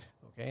counting. Right.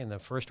 Okay, and the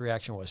first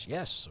reaction was,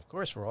 yes, of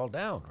course, we're all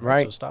down.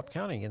 Right. So stop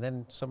counting. And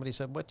then somebody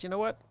said, but you know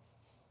what?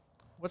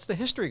 What's the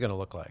history going to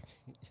look like?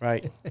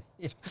 Right.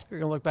 You're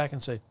going to look back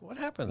and say, what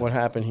happened? What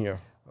happened here?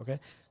 Okay,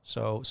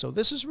 so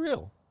this is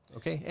real.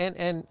 Okay,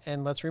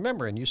 and let's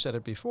remember, and you said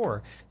it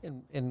before,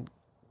 in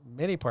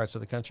many parts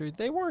of the country,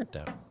 they weren't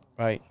down.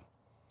 Right.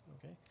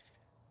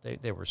 Okay,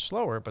 they were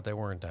slower, but they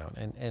weren't down,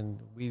 and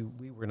we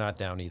were not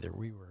down either.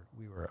 We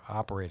were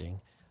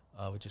operating,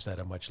 just at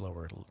a much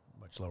lower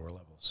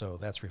level. So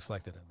that's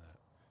reflected in that.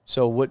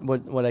 So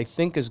what I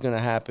think is going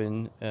to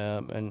happen,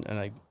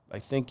 and I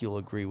think you'll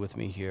agree with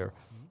me here.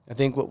 I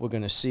think what we're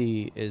going to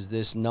see is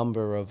this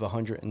number of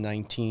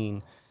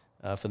 119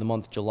 for the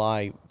month of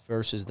July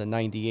versus the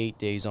 98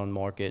 days on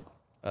market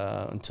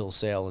until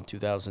sale in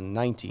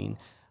 2019.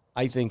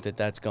 I think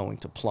that's going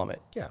to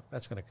plummet. Yeah,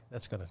 that's gonna.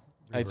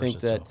 I think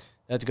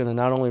that's going to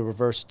not only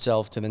reverse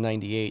itself to the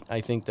 98.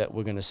 I think that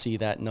we're going to see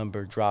that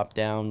number drop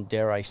down.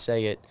 Dare I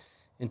say it,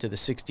 into the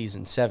 60s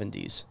and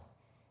 70s.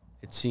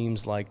 It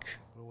seems like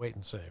we'll wait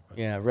and see. But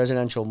yeah,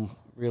 residential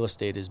real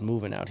estate is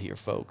moving out here,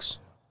 folks.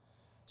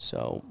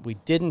 So we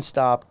didn't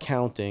stop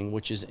counting,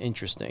 which is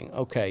interesting.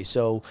 Okay,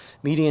 so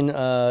median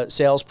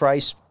sales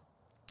price,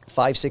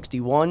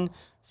 $561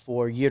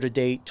 for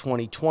year-to-date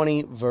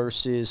 2020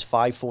 versus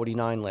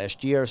 $549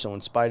 last year. So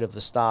in spite of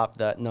the stop,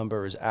 that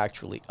number is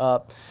actually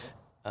up.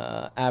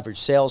 Average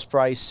sales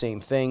price, same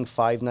thing,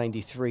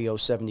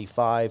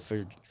 $593,075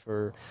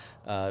 for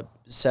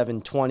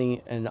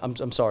 720, and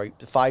I'm sorry,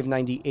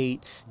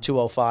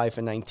 $598,205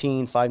 for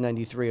 19,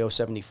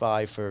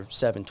 $593,075 for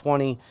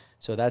 720.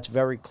 So that's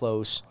very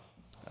close.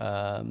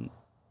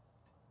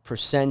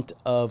 Percent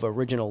of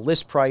original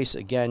list price,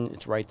 again,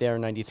 it's right there,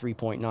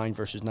 93.9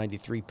 versus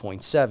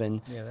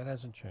 93.7. yeah, that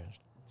hasn't changed.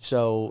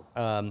 So,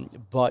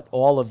 but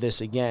all of this,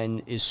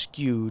 again, is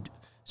skewed.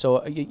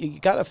 So you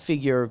got to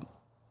figure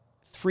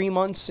 3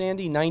 months,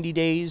 Sandy, 90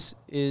 days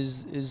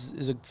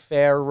is a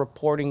fair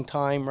reporting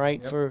time,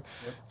 right, for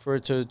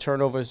it to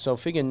turn over. So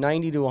figure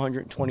 90 to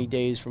 120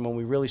 days from when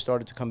we really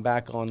started to come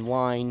back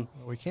online.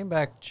 Well, we came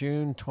back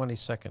June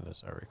 22nd,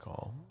 as I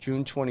recall.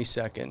 June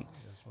 22nd.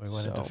 We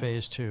went into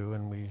phase 2,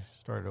 and we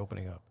started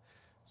opening up.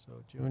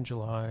 So June,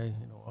 July,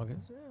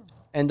 August. Yeah.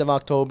 End of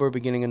October,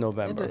 beginning of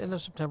November. End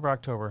of September,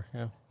 October,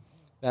 yeah.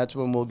 That's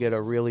when we'll get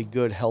a really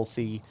good,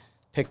 healthy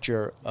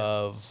picture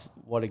of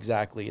what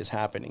exactly is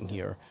happening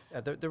here.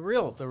 Yeah, the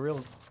real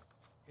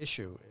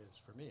issue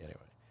is, for me anyway,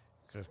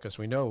 because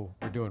we know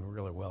we're doing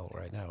really well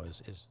right now,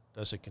 is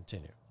does it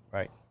continue?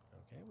 Right.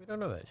 Okay, we don't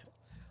know that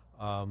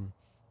yet.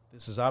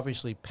 This is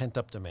obviously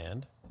pent-up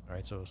demand, all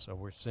right? So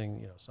we're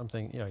seeing,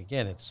 something,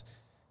 again, it's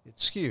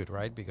skewed,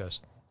 right?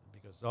 Because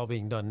it's all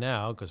being done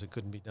now because it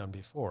couldn't be done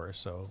before.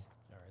 So, all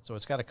right, so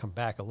it's got to come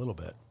back a little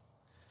bit,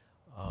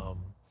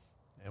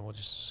 and we'll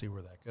just see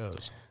where that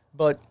goes.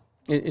 But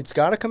it's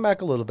got to come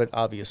back a little bit,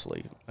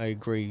 obviously. I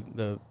agree.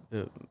 The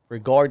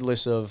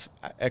regardless of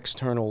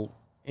external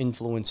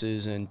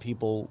influences and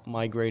people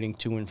migrating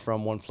to and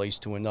from one place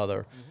to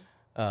another.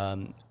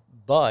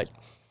 But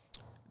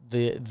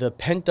the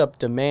pent-up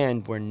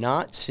demand we're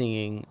not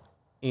seeing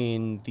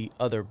in the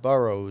other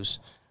boroughs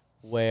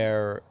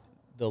where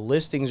the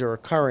listings are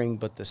occurring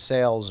but the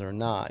sales are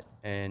not,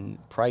 and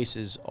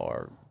prices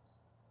are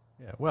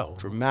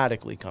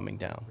dramatically coming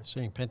down. We're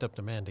seeing pent-up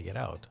demand to get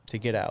out.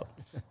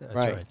 That's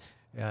right.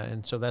 Yeah,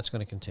 and so that's going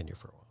to continue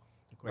for a while.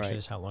 The question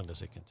is, how long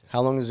does it continue?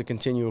 How long does it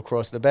continue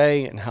across the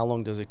bay, and how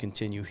long does it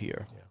continue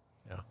here?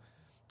 Yeah.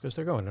 Because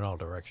they're going in all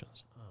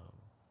directions,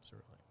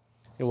 certainly.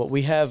 What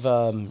we have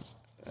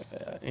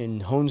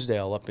in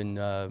Honesdale up in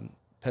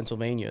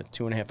Pennsylvania,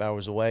 2.5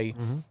 hours away,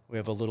 we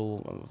have a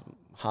little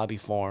hobby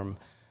farm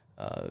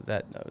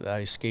that I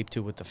escaped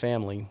to with the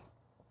family,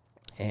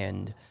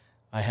 and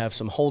I have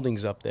some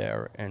holdings up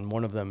there, and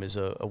one of them is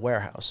a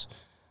warehouse.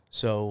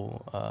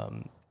 So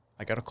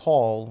I got a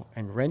call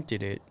and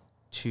rented it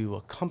to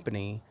a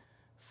company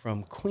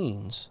from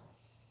Queens,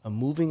 a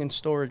moving and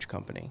storage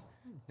company.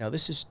 Now,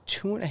 this is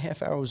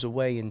 2.5 hours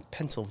away in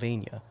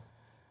Pennsylvania.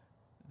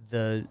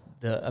 The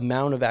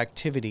amount of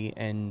activity,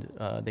 and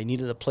they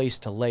needed a place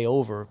to lay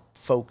over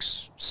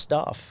folks'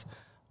 stuff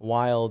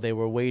while they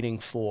were waiting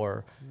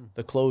for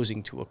the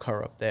closing to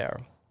occur up there.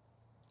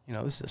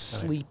 This is a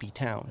sleepy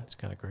town. It's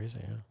kind of crazy,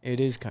 yeah. It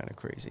is kind of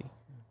crazy.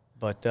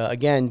 But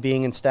again,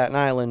 being in Staten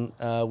Island,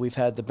 we've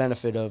had the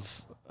benefit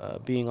of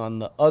being on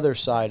the other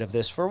side of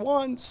this for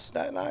once,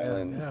 Staten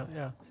Island.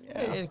 Yeah.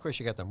 And of course,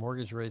 you got the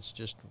mortgage rates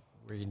just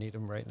where you need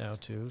them right now,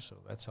 too, so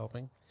that's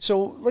helping.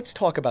 So let's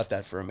talk about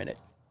that for a minute.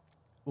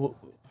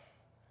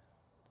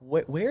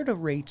 Where do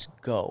rates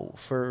go?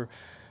 For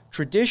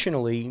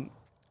traditionally,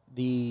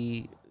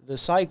 the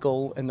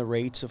cycle and the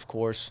rates, of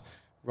course,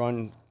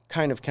 run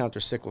kind of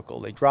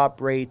counter-cyclical. They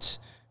drop rates,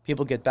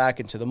 people get back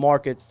into the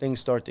market, things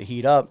start to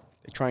heat up.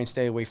 They try and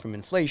stay away from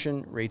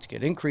inflation, rates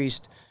get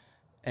increased,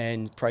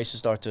 and prices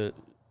start to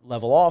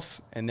level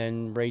off, and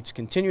then rates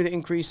continue to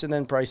increase, and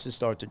then prices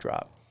start to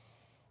drop.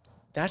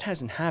 That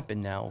hasn't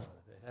happened now.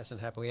 It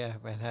hasn't happened.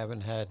 We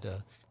haven't had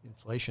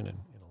inflation in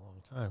a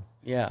long time.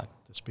 Yeah.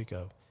 To speak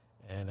of,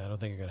 and I don't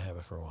think you're going to have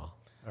it for a while.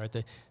 All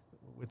right,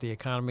 with the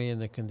economy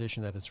and the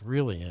condition that it's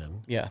really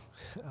in, Yeah.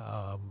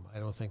 I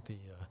don't think the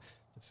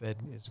Fed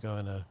is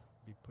going to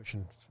be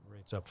pushing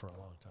rates up for a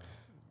long time.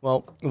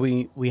 Well,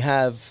 we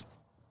have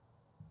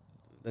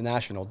the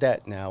national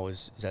debt now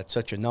is at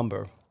such a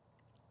number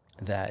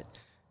that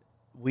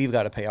we've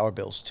got to pay our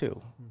bills too,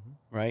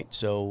 right?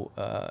 So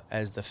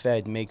as the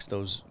Fed makes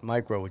those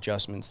micro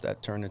adjustments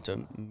that turn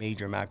into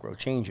major macro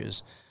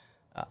changes,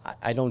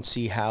 I don't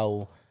see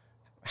how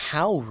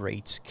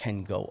rates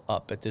can go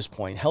up at this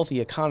point. Healthy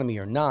economy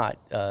or not,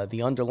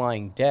 the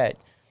underlying debt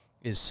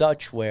is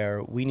such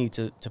where we need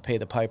to pay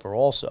the piper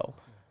also.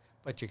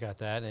 But you got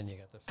that, and you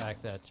got the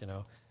fact that,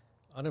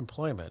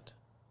 unemployment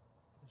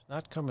is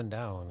not coming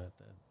down at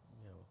the,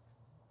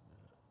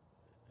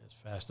 as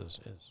fast as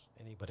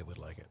anybody would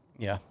like it.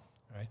 Yeah.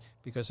 Right?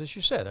 Because as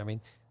you said, I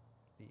mean,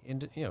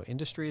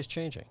 industry is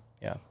changing.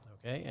 Yeah.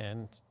 Okay,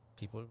 and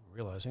people are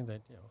realizing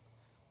that, the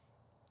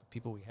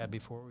people we had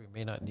before we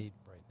may not need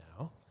right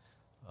now.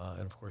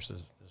 And of course,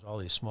 there's all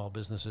these small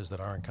businesses that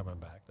aren't coming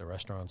back, the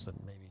restaurants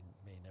that may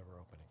never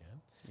open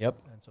again. Yep.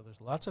 And so there's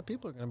lots of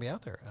people are going to be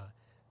out there.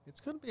 It's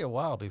going to be a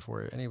while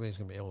before anybody's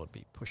going to be able to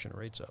be pushing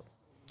rates up.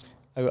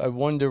 I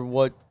wonder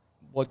what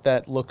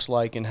that looks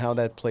like and how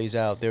that plays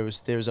out.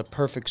 There's a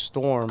perfect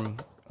storm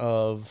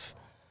of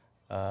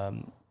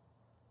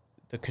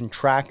the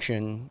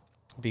contraction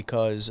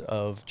because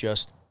of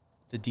just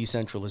the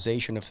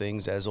decentralization of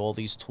things as all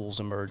these tools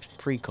emerged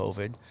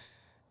pre-COVID.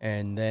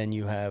 And then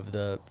you have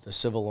the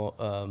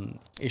civil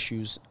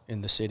issues in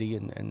the city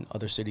and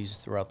other cities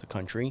throughout the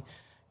country.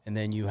 And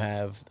then you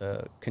have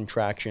the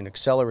contraction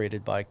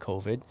accelerated by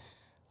COVID.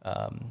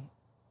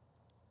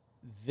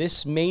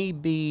 This may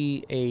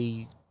be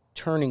a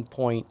turning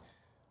point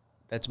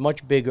that's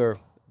much bigger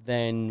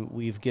than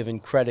we've given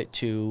credit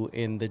to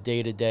in the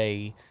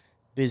day-to-day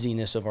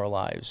busyness of our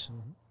lives.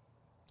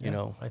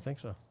 Mm-hmm. I think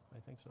so.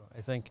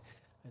 I think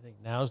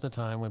now's the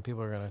time when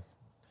people are going to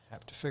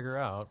have to figure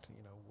out,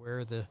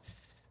 where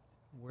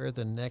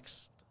the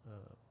next,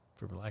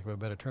 for lack of a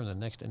better term, the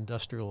next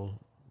industrial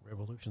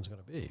revolution is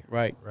going to be.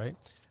 Right. Right.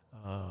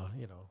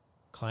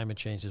 Climate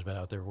change has been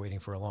out there waiting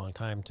for a long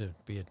time to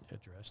be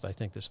addressed. I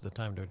think this is the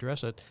time to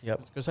address it.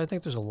 Yep. Because I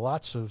think there's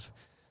lots of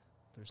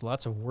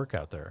work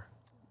out there.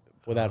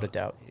 Without a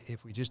doubt.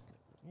 If we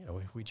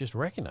just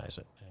recognize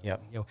it. And,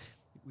 Yep.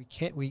 We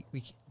can't. We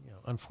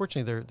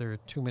unfortunately there are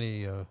too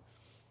many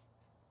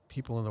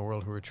people in the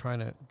world who are trying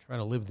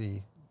to live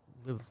the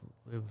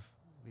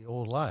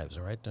old lives,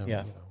 right?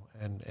 Yeah.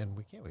 And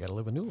we can't. We got to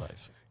live a new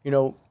life.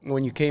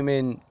 When you came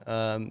in,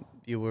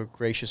 you were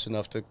gracious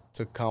enough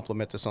to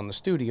compliment us on the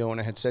studio, and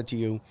I had said to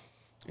you,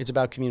 it's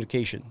about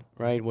communication,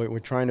 right? We're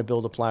trying to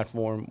build a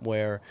platform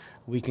where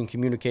we can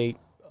communicate,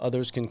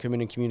 others can come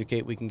in and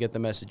communicate, we can get the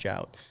message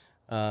out.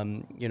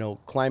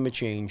 Climate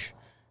change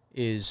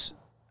is,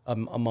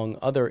 among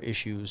other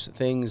issues,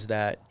 things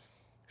that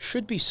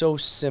should be so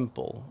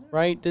simple,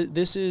 right?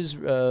 This is,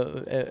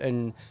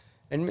 and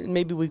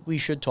maybe we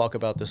should talk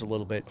about this a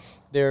little bit.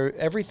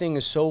 Everything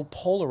is so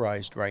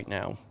polarized right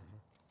now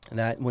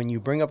that when you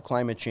bring up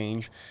climate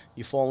change,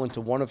 you fall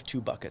into one of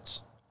two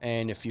buckets.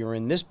 And if you're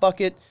in this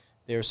bucket,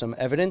 there's some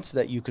evidence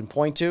that you can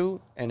point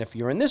to. And if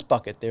you're in this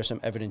bucket, there's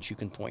some evidence you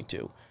can point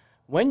to.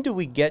 When do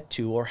we get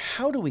to, or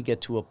how do we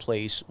get to a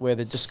place where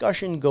the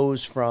discussion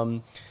goes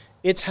from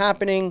it's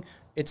happening,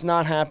 it's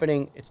not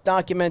happening, it's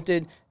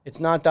documented, it's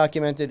not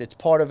documented, it's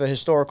part of a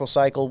historical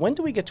cycle? When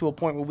do we get to a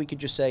point where we could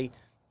just say,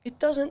 it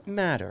doesn't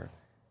matter?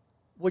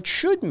 What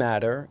should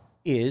matter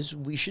is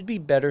we should be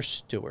better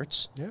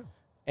stewards. Yeah.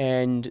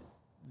 And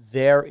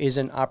there is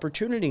an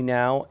opportunity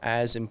now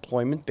as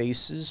employment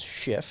bases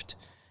shift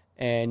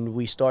and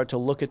we start to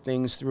look at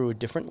things through a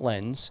different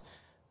lens,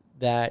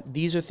 that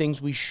these are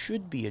things we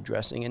should be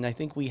addressing. And I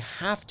think we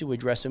have to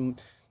address them,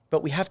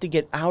 but we have to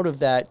get out of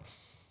that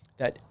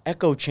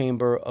echo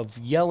chamber of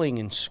yelling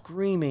and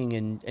screaming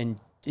and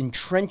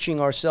entrenching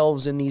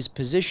ourselves in these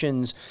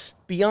positions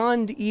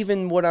beyond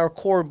even what our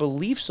core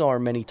beliefs are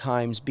many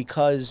times,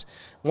 because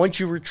once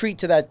you retreat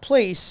to that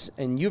place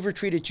and you've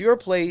retreated to your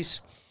place,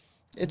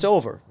 it's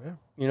over.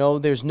 Yeah.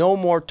 There's no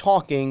more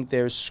talking.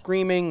 There's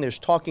screaming. There's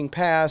talking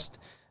past.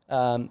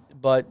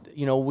 But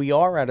we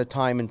are at a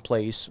time and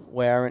place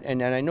where,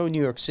 and I know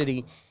New York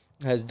City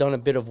has done a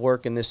bit of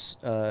work in this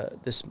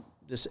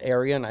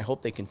area, and I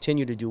hope they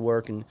continue to do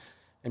work and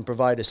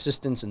provide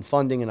assistance and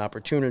funding and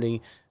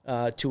opportunity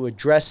to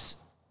address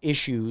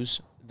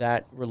issues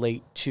that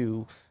relate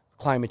to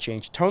climate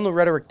change. Turn the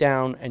rhetoric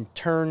down and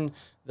turn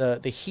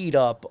the heat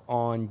up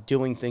on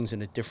doing things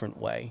in a different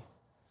way.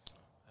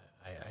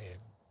 I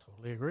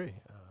totally agree.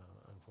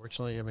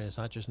 Unfortunately, it's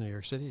not just New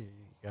York City. You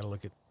got to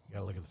look at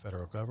the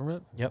federal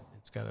government. Yep.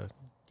 It's got to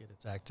get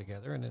its act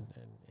together, and it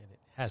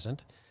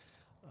hasn't.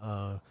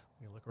 You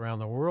look around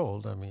the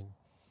world. I mean,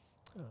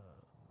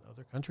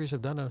 other countries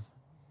have done a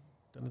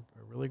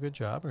really good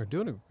job and are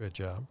doing a good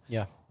job.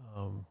 Yeah.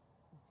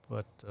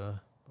 But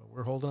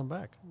we're holding them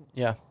back.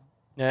 Yeah.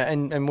 Yeah,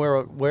 and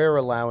we're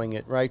allowing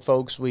it, right,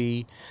 folks?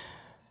 You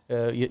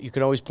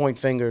can always point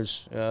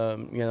fingers.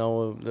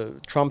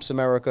 Trump's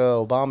America,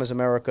 Obama's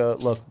America.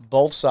 Look,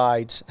 both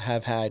sides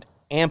have had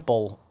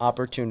ample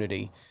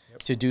opportunity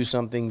to do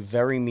something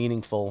very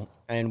meaningful,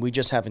 and we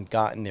just haven't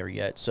gotten there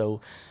yet.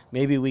 So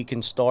maybe we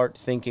can start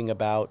thinking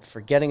about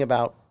forgetting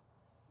about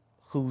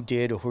who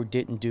did or who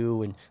didn't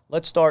do, and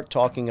let's start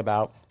talking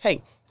about,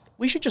 hey,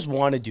 we should just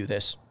want to do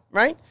this,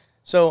 right?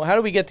 So how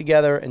do we get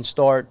together and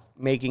start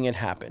making it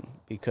happen?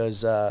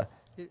 Because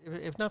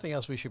if nothing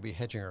else, we should be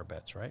hedging our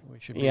bets, right? We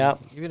should be, Yeah.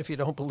 even if you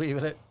don't believe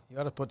in it, you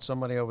ought to put some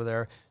money over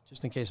there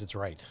just in case it's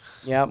right.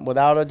 Yeah,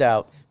 without a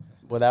doubt.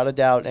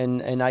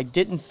 And I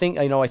didn't think,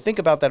 I think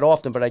about that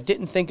often, but I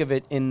didn't think of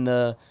it in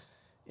the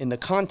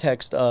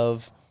context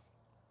of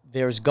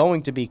there's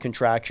going to be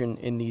contraction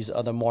in these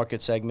other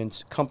market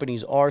segments.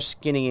 Companies are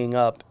skinnying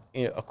up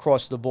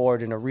across the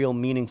board in a real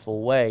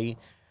meaningful way.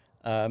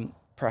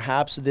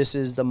 Perhaps this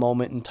is the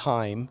moment in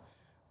time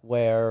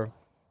where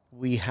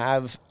we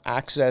have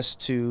access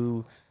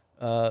to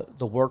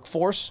the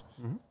workforce,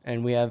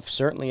 and we have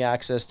certainly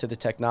access to the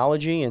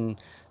technology. And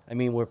I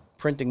mean, we're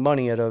printing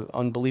money at an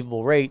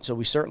unbelievable rate, so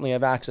we certainly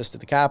have access to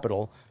the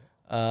capital.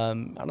 I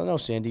don't know,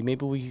 Sandy,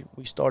 maybe we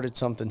started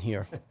something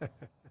here.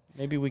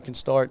 Maybe we can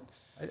start.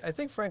 I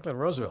think Franklin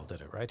Roosevelt did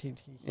it, right?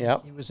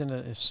 He was in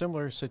a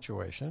similar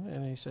situation,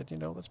 and he said,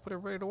 let's put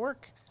everybody to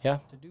work. Yeah.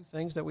 To do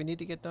things that we need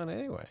to get done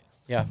anyway.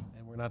 Yeah.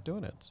 And we're not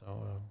doing it.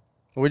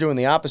 So we're doing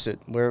the opposite.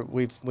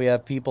 We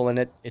have people in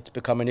it. It's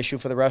become an issue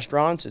for the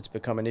restaurants. It's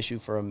become an issue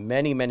for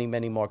many, many,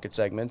 many market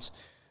segments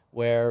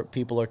where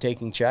people are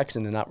taking checks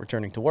and they're not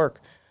returning to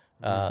work,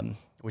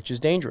 which is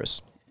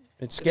dangerous.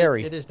 It's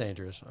scary. It is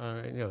dangerous.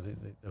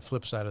 The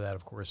flip side of that,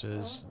 of course,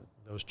 is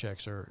those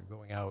checks are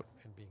going out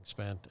and being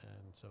spent,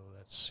 and so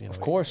that's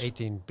of course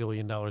 $18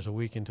 billion a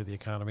week into the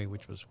economy,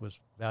 which was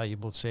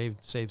valuable.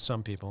 Saved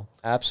some people.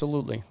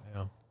 Absolutely.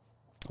 Yeah.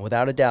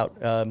 Without a doubt.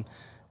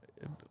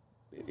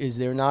 Is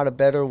there not a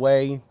better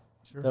way,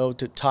 though,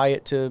 to tie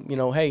it to,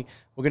 hey,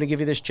 we're going to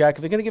give you this check.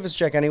 If they're going to give us a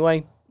check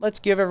anyway, let's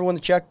give everyone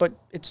the check, but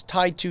it's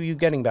tied to you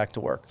getting back to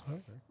work,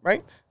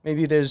 right?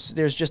 Maybe there's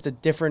just a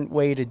different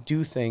way to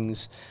do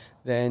things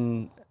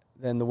than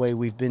the way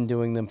we've been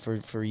doing them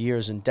for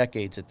years and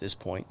decades at this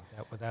point.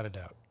 Without a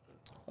doubt.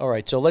 All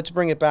right, so let's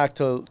bring it back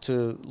to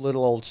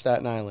little old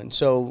Staten Island.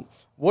 So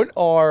what's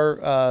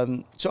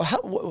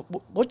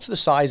the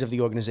size of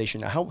the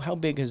organization now? How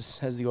big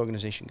has the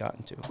organization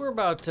gotten to? We're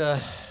about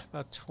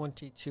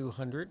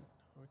 2,200,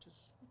 which is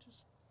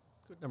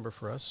a good number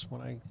for us.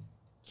 When I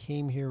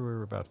came here, we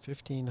were about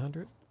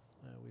 1,500.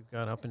 We've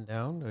gone up and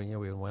down.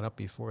 We went up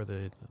before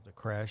the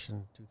crash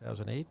in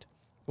 2008.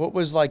 What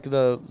was like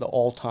the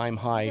all-time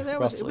high,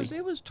 roughly?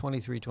 It was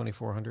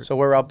 2,400. So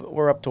we're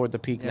up toward the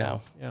peak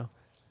now. Yeah.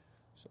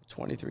 So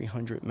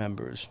 2,300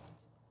 members.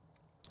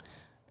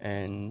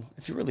 And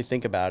if you really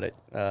think about it,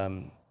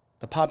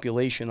 the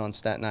population on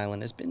Staten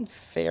Island has been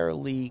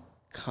fairly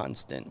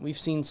constant. We've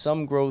seen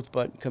some growth,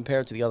 but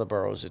compared to the other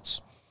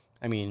boroughs,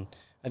 I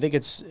think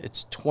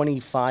it's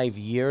 25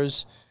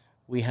 years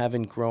we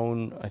haven't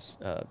grown.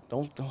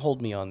 Don't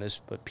hold me on this,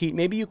 but Pete,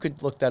 maybe you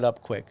could look that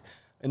up quick.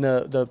 In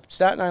the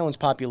Staten Island's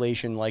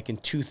population, like in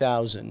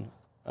 2000,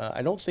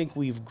 I don't think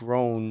we've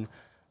grown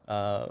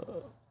a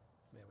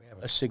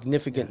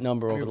significant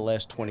number over the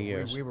last 20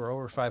 years. We were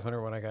over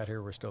 500 when I got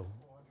here. We're still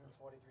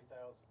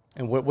 443,000.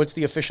 And what's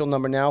the official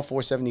number now?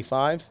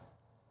 475?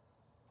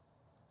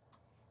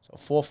 So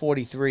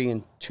 443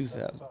 in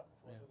 2000.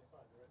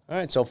 All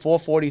right, so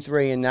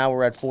 443, and now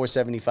we're at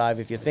 475.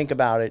 If you think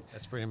about it,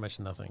 that's pretty much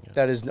nothing. Yeah.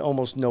 that is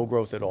almost no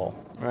growth at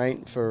all,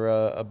 right, for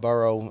a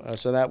borough.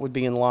 So that would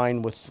be in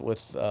line with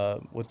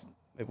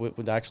it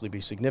would actually be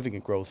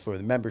significant growth for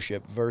the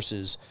membership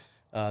versus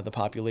the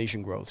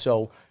population growth.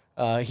 So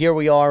here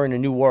we are in a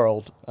new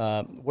world.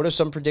 What are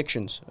some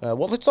predictions?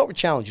 Well, let's start with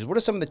challenges. What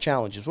are some of the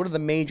challenges? What are the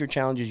major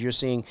challenges you're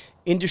seeing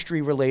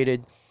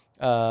industry-related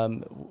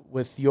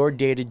with your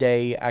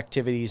day-to-day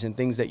activities and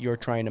things that you're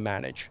trying to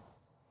manage?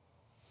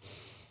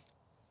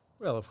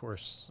 Well, of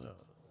course,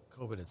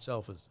 COVID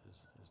itself is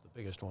the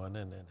biggest one,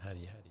 and how do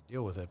you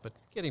deal with it? But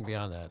getting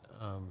beyond that,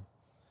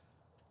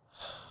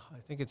 I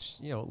think it's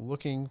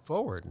looking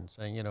forward and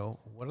saying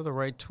what are the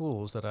right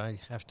tools that I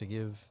have to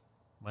give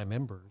my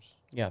members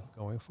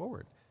going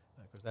forward,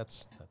 because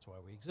that's why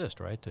we exist,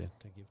 right? To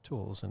give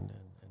tools and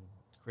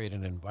create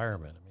an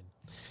environment.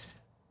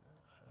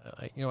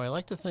 I mean, I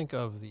like to think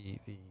of the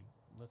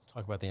let's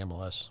talk about the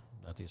MLS,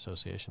 not the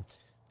association.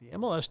 The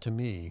MLS to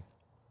me,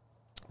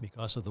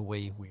 because of the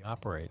way we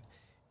operate,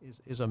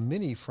 is a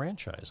mini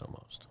franchise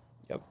almost.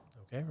 Yep.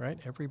 Okay, right?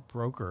 Every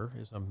broker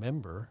is a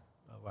member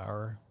of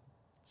our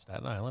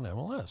Staten Island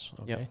MLS.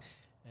 Okay. Yep.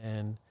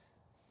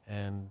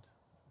 And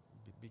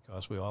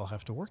because we all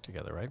have to work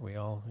together, right? We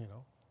all,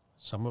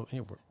 some of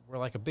we're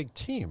like a big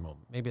team. Well,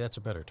 maybe that's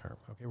a better term.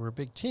 Okay, we're a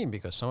big team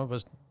because some of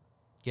us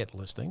get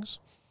listings,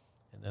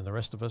 and then the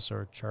rest of us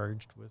are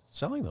charged with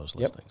selling those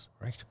listings,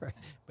 right? Right.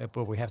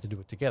 But we have to do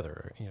it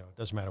together. It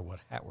doesn't matter what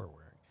hat we're wearing.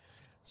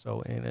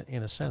 So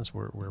in a sense,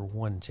 we're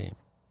one team.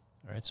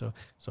 All right. So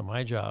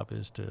my job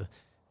is to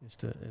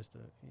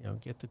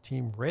get the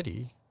team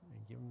ready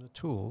and give them the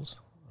tools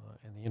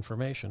and the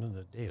information and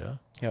the data,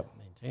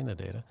 maintain the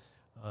data,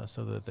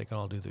 so that they can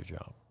all do their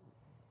job.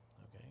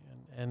 Okay.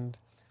 And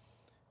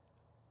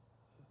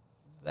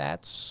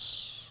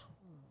that's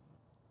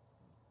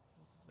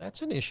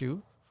an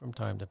issue from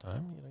time to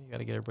time. You got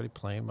to get everybody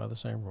playing by the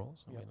same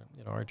rules. I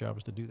mean, our job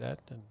is to do that,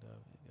 and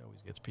it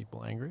always gets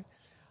people angry.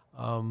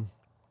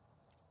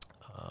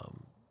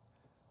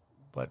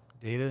 But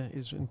data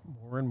is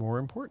more and more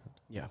important.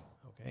 Yeah.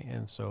 Okay,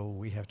 and so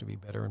we have to be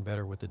better and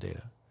better with the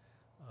data.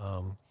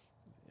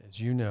 As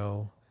you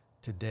know,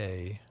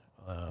 today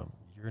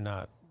you're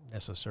not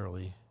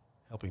necessarily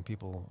helping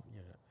people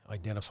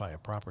identify a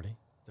property.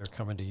 They're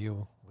coming to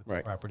you with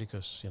the property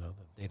because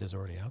the data's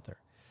already out there.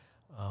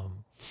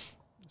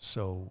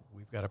 So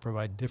we've got to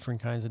provide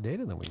different kinds of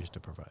data than we used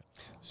to provide.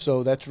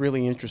 So that's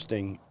really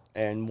interesting.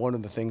 And one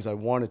of the things I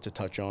wanted to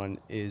touch on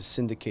is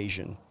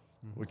syndication,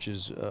 which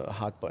is a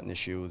hot button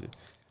issue.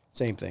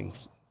 Same thing,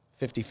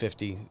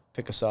 50-50,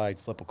 pick a side,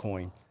 flip a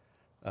coin.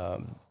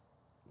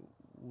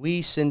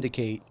 We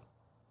syndicate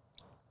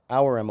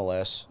our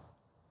MLS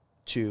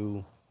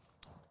to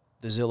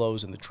the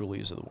Zillows and the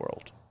Trulias of the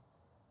world.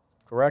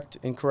 Correct?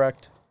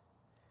 Incorrect?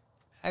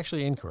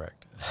 Actually,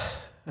 incorrect.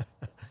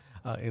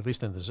 At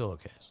least in the Zillow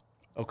case.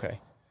 Okay.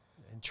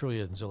 And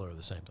Trulia and Zillow are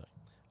the same thing.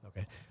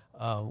 Okay.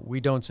 We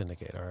don't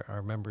syndicate.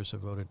 Our members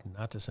have voted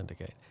not to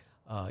syndicate.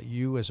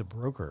 You as a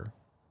broker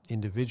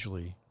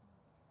individually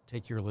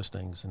take your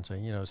listings and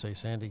say,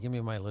 Sandy, give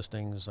me my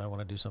listings. I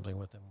want to do something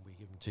with them. We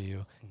give them to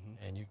you,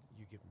 and you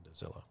give them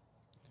to Zillow.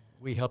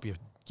 We help you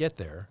get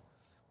there,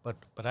 but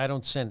I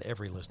don't send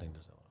every listing to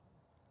Zillow.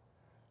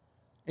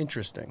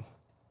 Interesting.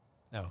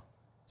 Now,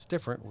 it's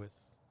different with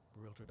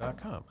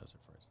Realtor.com, as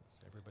for instance.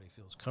 Everybody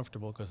feels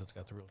comfortable because it's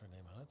got the Realtor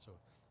name on it, so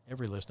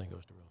every listing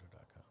goes to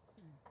Realtor.com.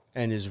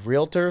 And is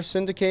Realtor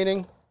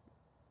syndicating?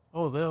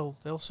 Oh,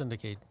 they'll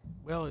syndicate.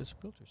 Well, is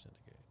Realtor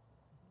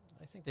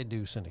syndicating? I think they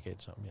do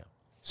syndicate some, yeah.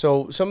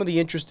 So some of the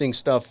interesting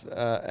stuff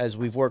as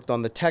we've worked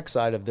on the tech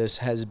side of this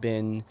has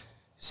been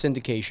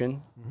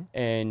syndication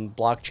and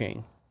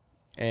blockchain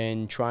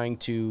and trying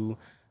to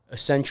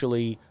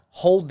essentially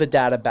hold the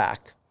data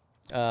back,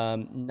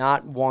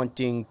 not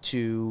wanting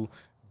to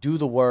do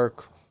the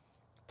work,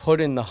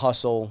 put in the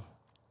hustle,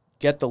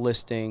 get the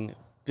listing,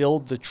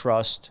 build the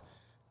trust,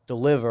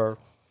 deliver,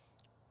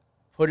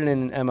 put it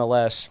in an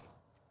MLS,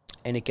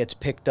 and it gets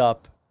picked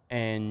up,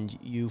 and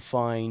you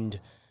find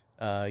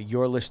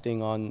your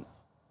listing on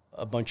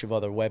a bunch of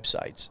other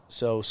websites.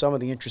 So some of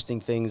the interesting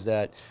things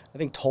that I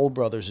think Toll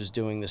Brothers is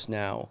doing this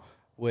now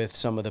with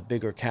some of the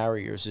bigger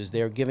carriers is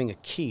they're giving a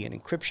key, an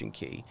encryption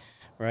key,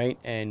 right?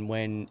 And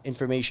when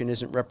information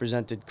isn't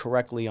represented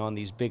correctly on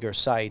these bigger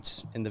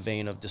sites in the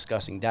vein of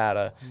discussing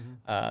data,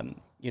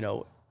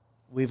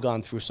 we've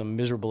gone through some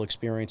miserable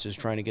experiences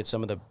trying to get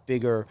some of the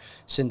bigger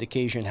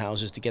syndication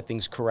houses to get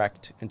things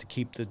correct and to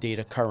keep the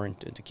data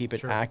current and to keep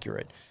it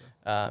accurate.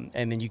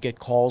 And then you get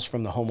calls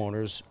from the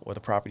homeowners or the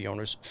property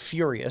owners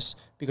furious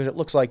because it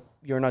looks like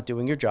you're not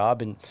doing your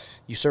job, and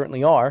you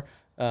certainly are,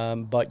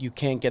 but you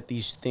can't get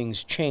these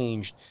things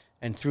changed.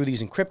 And through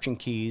these encryption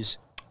keys,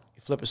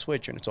 you flip a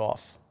switch and it's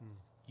off.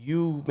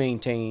 You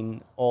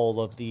maintain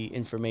all of the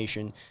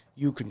information,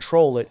 you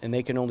control it, and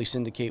they can only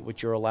syndicate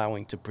what you're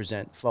allowing to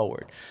present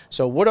forward.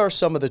 So what are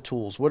some of the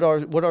tools? What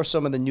are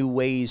some of the new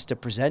ways to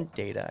present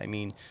data? I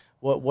mean,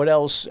 what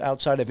else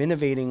outside of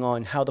innovating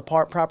on how the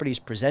property is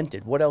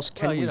presented? What else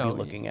can we be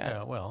looking at?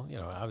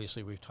 Yeah,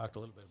 obviously we've talked a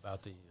little bit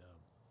about the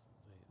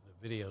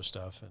video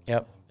stuff and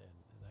that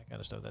kind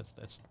of stuff.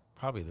 That's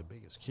probably the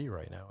biggest key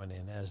right now. And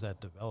as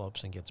that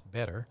develops and gets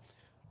better,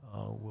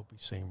 we'll be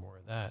seeing more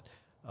of that.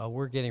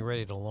 We're getting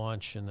ready to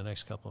launch in the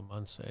next couple of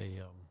months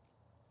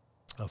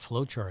a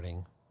flow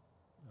charting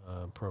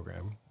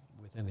program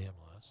within the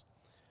MLS.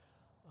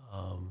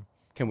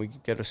 Can we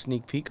get a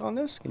sneak peek on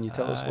this? Can you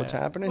tell us what's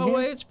happening here?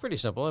 Well, it's pretty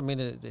simple. I mean,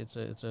 it's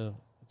a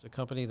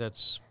company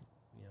that's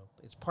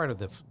it's part of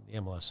the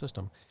MLS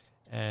system,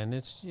 and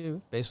it's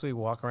you basically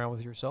walk around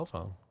with your cell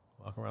phone,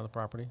 walk around the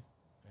property,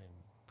 and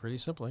pretty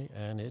simply,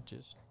 and it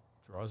just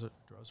draws a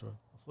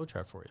flow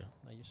chart for you.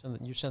 Now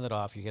you send it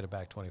off, you get it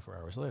back 24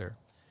 hours later,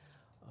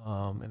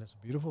 and it's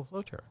a beautiful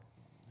flow chart.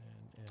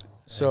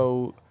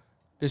 So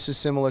this is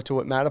similar to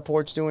what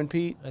Matterport's doing,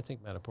 Pete? I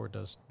think Matterport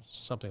does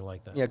something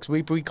like that. Yeah, because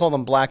we call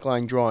them black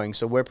line drawings.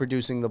 So we're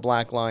producing the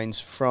black lines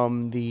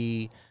from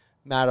the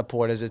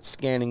Matterport as it's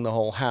scanning the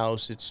whole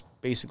house. It's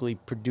basically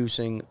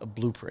producing a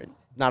blueprint,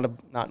 not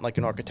like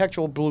an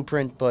architectural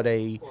blueprint, but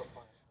a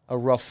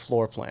rough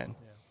floor plan.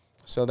 Yeah.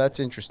 So that's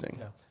interesting.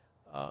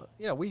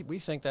 Yeah. We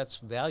think that's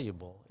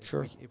valuable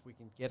if we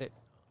can get it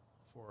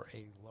for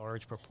a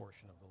large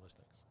proportion of the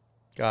listings.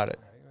 Got it.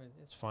 Right?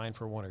 It's fine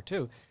for one or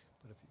two,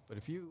 But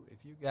if you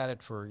got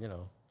it for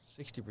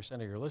 60%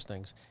 of your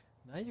listings,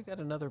 now you got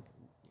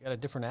a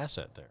different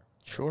asset there.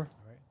 Sure.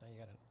 All right, now you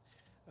got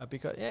it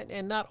because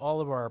and not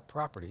all of our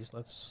properties.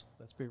 Let's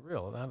be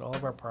real. Not all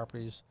of our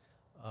properties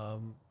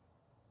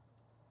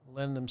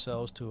lend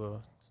themselves to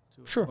a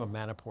Sure. a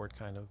Manaport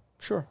kind of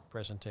Sure.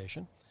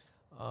 presentation.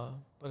 But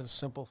a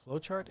simple flow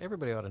chart,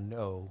 everybody ought to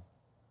know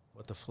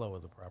what the flow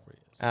of the property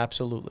is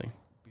Absolutely.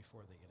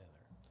 before they get in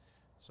there.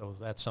 So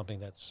that's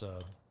something that's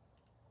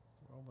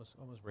we're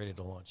almost ready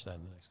to launch that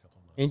in the next couple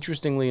of months.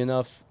 Interestingly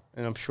enough,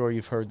 and I'm sure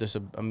you've heard this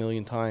a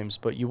million times,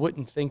 but you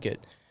wouldn't think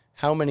it.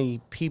 How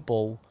many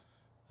people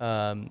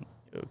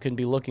can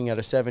be looking at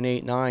a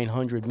 $700, $800,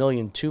 $900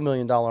 million, $2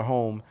 million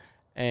home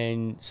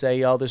and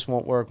say, "Oh, this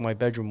won't work. My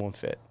bedroom won't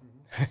fit."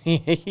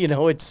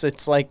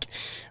 It's like,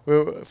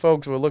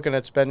 folks, we're looking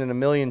at spending $1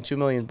 million, $2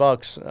 million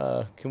bucks.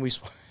 Can we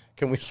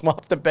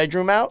swap the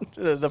bedroom out,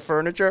 the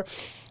furniture?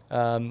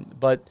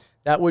 But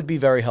that would be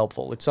very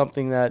helpful. It's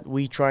something that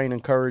we try and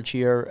encourage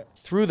here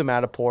through the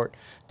Matterport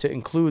to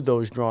include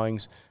those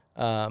drawings.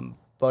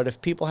 But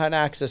if people had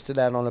access to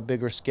that on a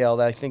bigger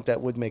scale, I think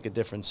that would make a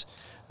difference.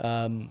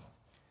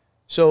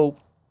 So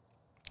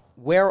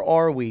where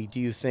are we, do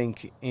you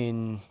think,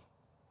 in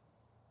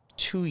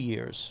 2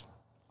 years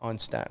on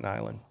Staten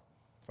Island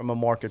from a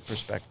market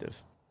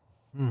perspective?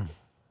 Boy,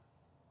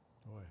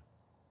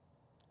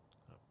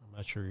 I'm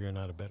not sure you're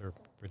not a better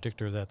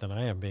predictor of that than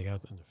I am, being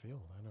out in the field.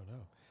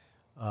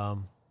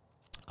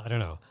 I don't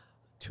know.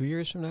 2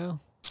 years from now,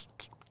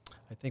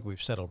 I think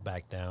we've settled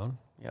back down.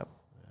 Yep.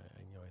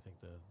 I think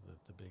the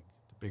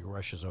big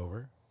rush is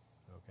over.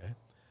 Okay.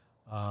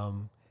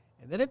 And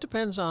then it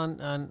depends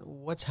on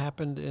what's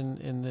happened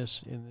in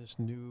this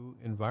new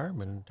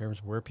environment in terms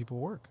of where people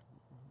work.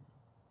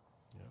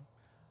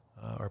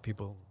 Are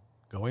people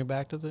going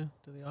back to the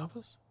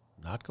office?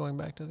 Not going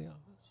back to the office?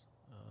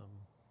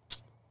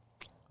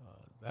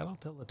 That'll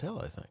tell the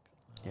tale, I think.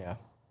 Yeah.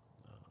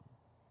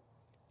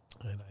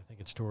 And I think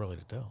it's too early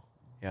to tell.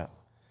 Yeah.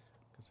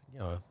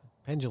 Because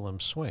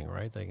pendulums swing,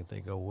 right?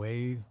 They go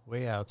way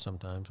out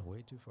sometimes,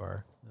 way too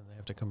far, and then they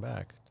have to come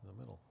back to the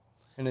middle.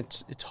 And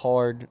it's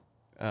hard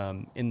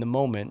in the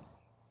moment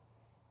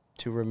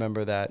to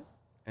remember that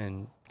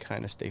and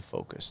kind of stay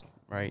focused,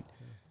 right?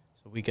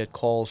 So we get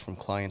calls from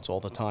clients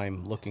all the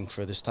time looking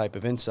for this type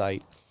of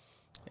insight,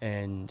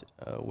 and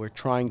we're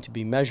trying to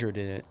be measured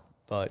in it.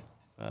 But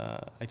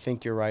I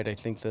think you're right. I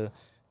think the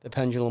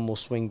pendulum will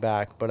swing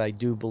back, but I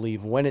do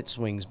believe when it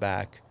swings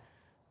back,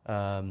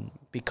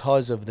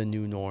 because of the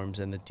new norms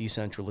and the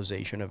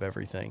decentralization of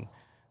everything,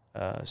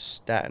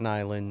 Staten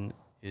Island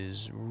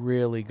is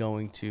really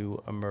going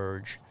to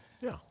emerge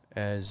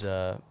as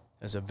a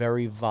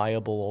very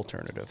viable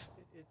alternative.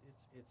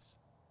 It's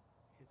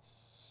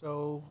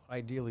so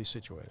ideally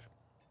situated,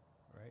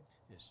 right?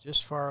 It's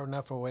just far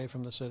enough away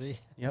from the city.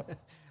 Yep.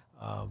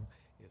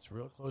 It's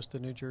real close to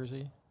New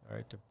Jersey, all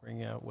right, to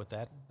bring out what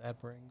that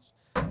brings.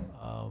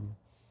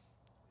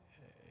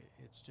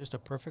 It's just a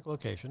perfect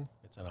location.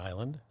 It's an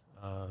island,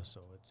 so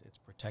it's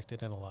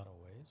protected in a lot of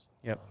ways.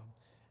 Yep.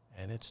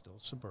 And it's still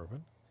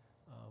suburban.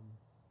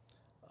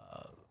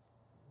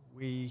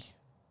 We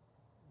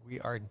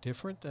are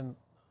different than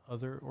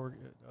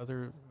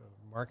other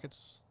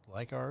markets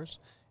like ours.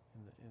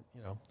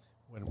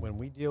 When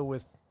we deal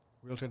with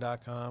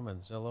Realtor.com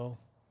and Zillow,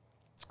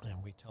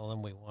 and we tell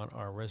them we want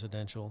our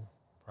residential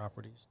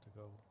properties to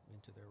go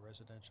into their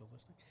residential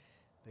listing,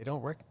 they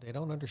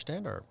don't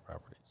understand our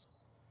properties.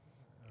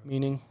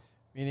 Meaning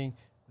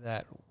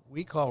that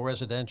we call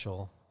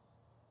residential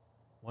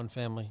one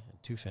family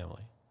and two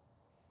family.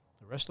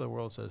 The rest of the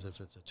world says if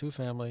it's a two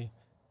family,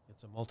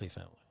 it's a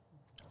multifamily.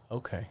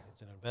 Okay.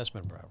 It's an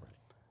investment property.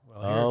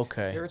 Well,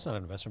 here it's not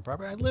an investment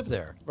property. I live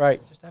there. Right.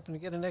 Just happen to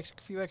get a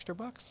few extra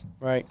bucks.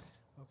 Right.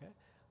 Okay.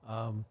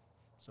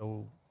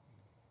 So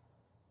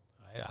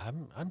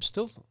I'm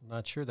still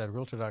not sure that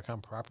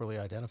Realtor.com properly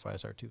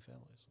identifies our two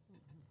families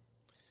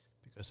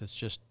because it's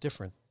just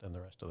different than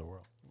the rest of the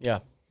world. Yeah.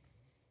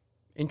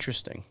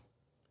 Interesting.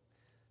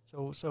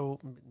 So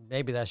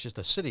maybe that's just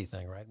a city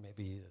thing, right?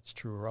 Maybe it's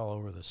true all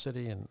over the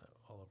city and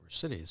all over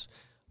cities.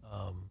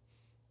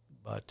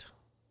 But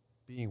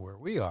being where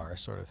we are,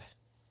 sort of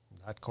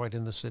not quite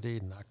in the city,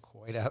 not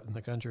quite out in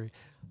the country,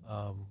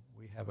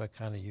 we have a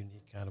kind of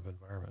unique kind of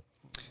environment.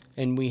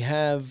 And we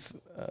have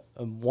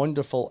a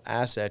wonderful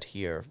asset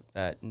here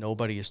that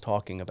nobody is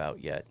talking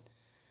about yet,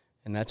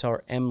 and that's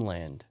our M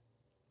land.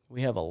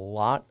 We have a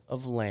lot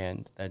of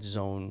land that's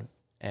zone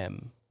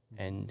M,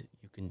 and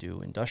you can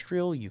do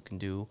industrial, you can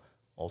do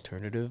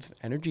alternative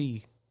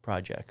energy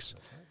projects.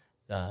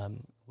 Okay.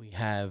 We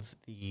have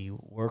the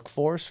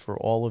workforce for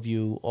all of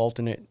you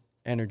alternate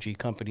energy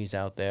companies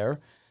out there,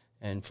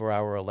 and for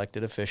our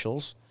elected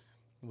officials.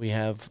 We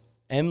have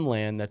M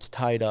land that's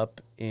tied up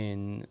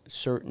in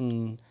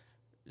certain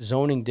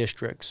zoning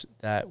districts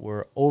that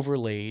were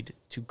overlaid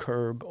to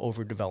curb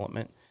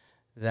overdevelopment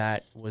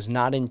that was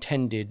not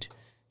intended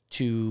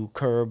to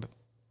curb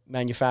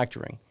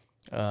manufacturing,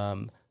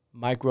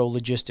 micro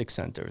logistics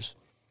centers,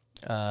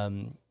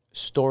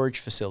 storage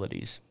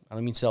facilities. I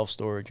don't mean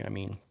self-storage, I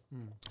mean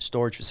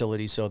storage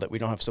facilities so that we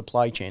don't have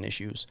supply chain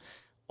issues.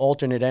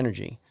 Alternate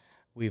energy.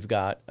 We've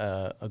got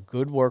a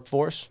good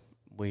workforce.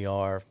 We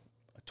are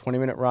a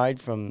 20-minute ride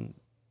from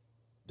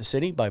the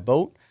city by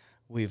boat.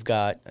 We've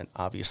got, and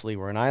obviously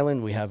we're an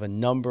island, we have a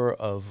number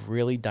of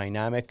really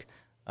dynamic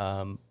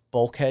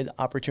bulkhead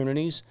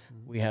opportunities.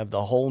 We have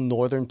the whole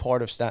northern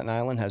part of Staten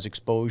Island has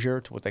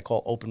exposure to what they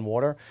call open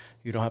water.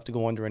 You don't have to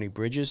go under any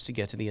bridges to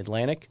get to the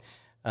Atlantic.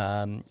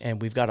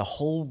 And we've got a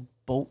whole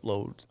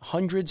boatload,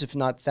 hundreds if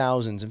not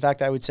thousands. In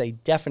fact, I would say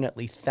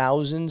definitely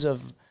thousands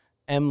of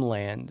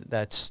M-land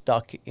that's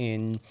stuck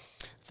in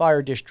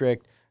Fire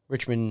District,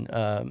 Richmond,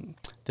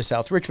 the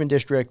South Richmond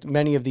District,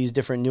 many of these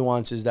different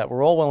nuances that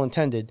were all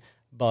well-intended,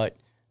 but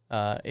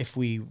if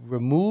we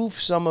remove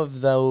some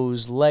of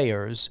those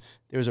layers,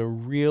 there's a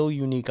real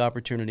unique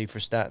opportunity for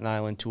Staten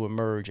Island to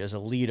emerge as a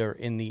leader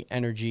in the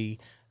energy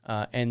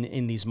and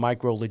in these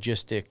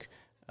micro-logistic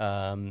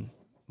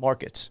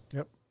markets.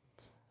 Yep,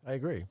 I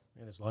agree.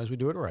 And as long as we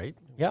do it right.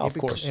 Yeah, of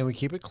course. And we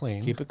keep it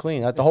clean. Keep it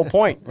clean. That's the whole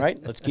point,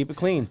 right? Let's keep it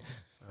clean.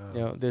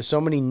 There's so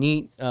many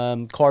neat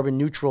carbon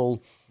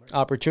neutral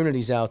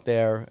opportunities out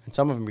there, and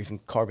some of them are even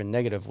carbon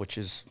negative, which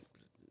is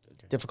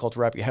difficult to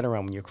wrap your head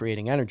around when you're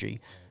creating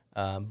energy.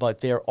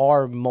 But there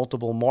are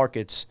multiple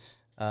markets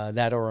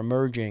that are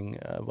emerging.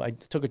 I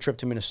took a trip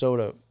to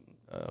Minnesota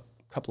a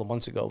couple of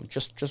months ago,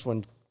 just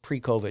when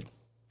pre-COVID,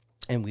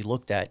 and we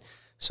looked at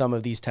some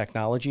of these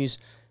technologies.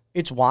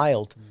 It's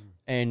wild,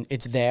 and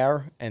it's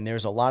there, and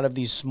there's a lot of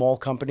these small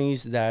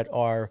companies that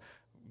are,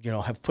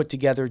 have put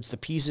together the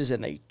pieces,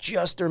 and they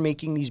just are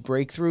making these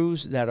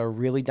breakthroughs that are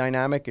really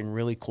dynamic and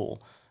really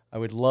cool. I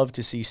would love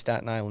to see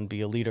Staten Island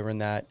be a leader in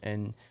that,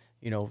 and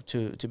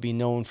to be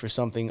known for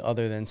something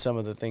other than some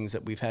of the things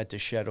that we've had to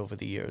shed over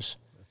the years.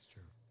 That's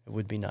true. It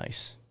would be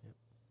nice. Yep.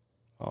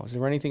 Well, is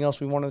there anything else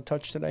we wanted to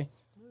touch today?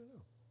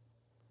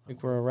 I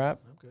think we're a wrap.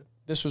 I'm good.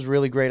 This was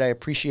really great. I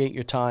appreciate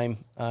your time.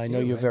 I know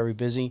you're very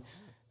busy,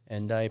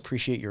 and I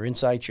appreciate your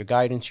insights, your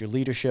guidance, your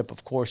leadership,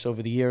 of course,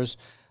 over the years.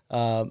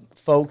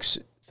 Folks,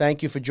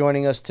 thank you for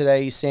joining us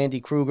today. Sandy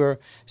Kruger,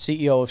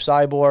 CEO of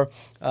Cybor.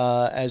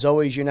 As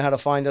always, you know how to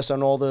find us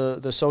on all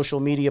the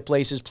social media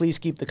places. Please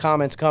keep the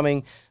comments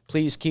coming.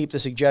 Please keep the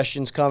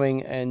suggestions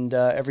coming. And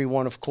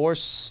everyone, of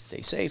course,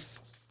 stay safe.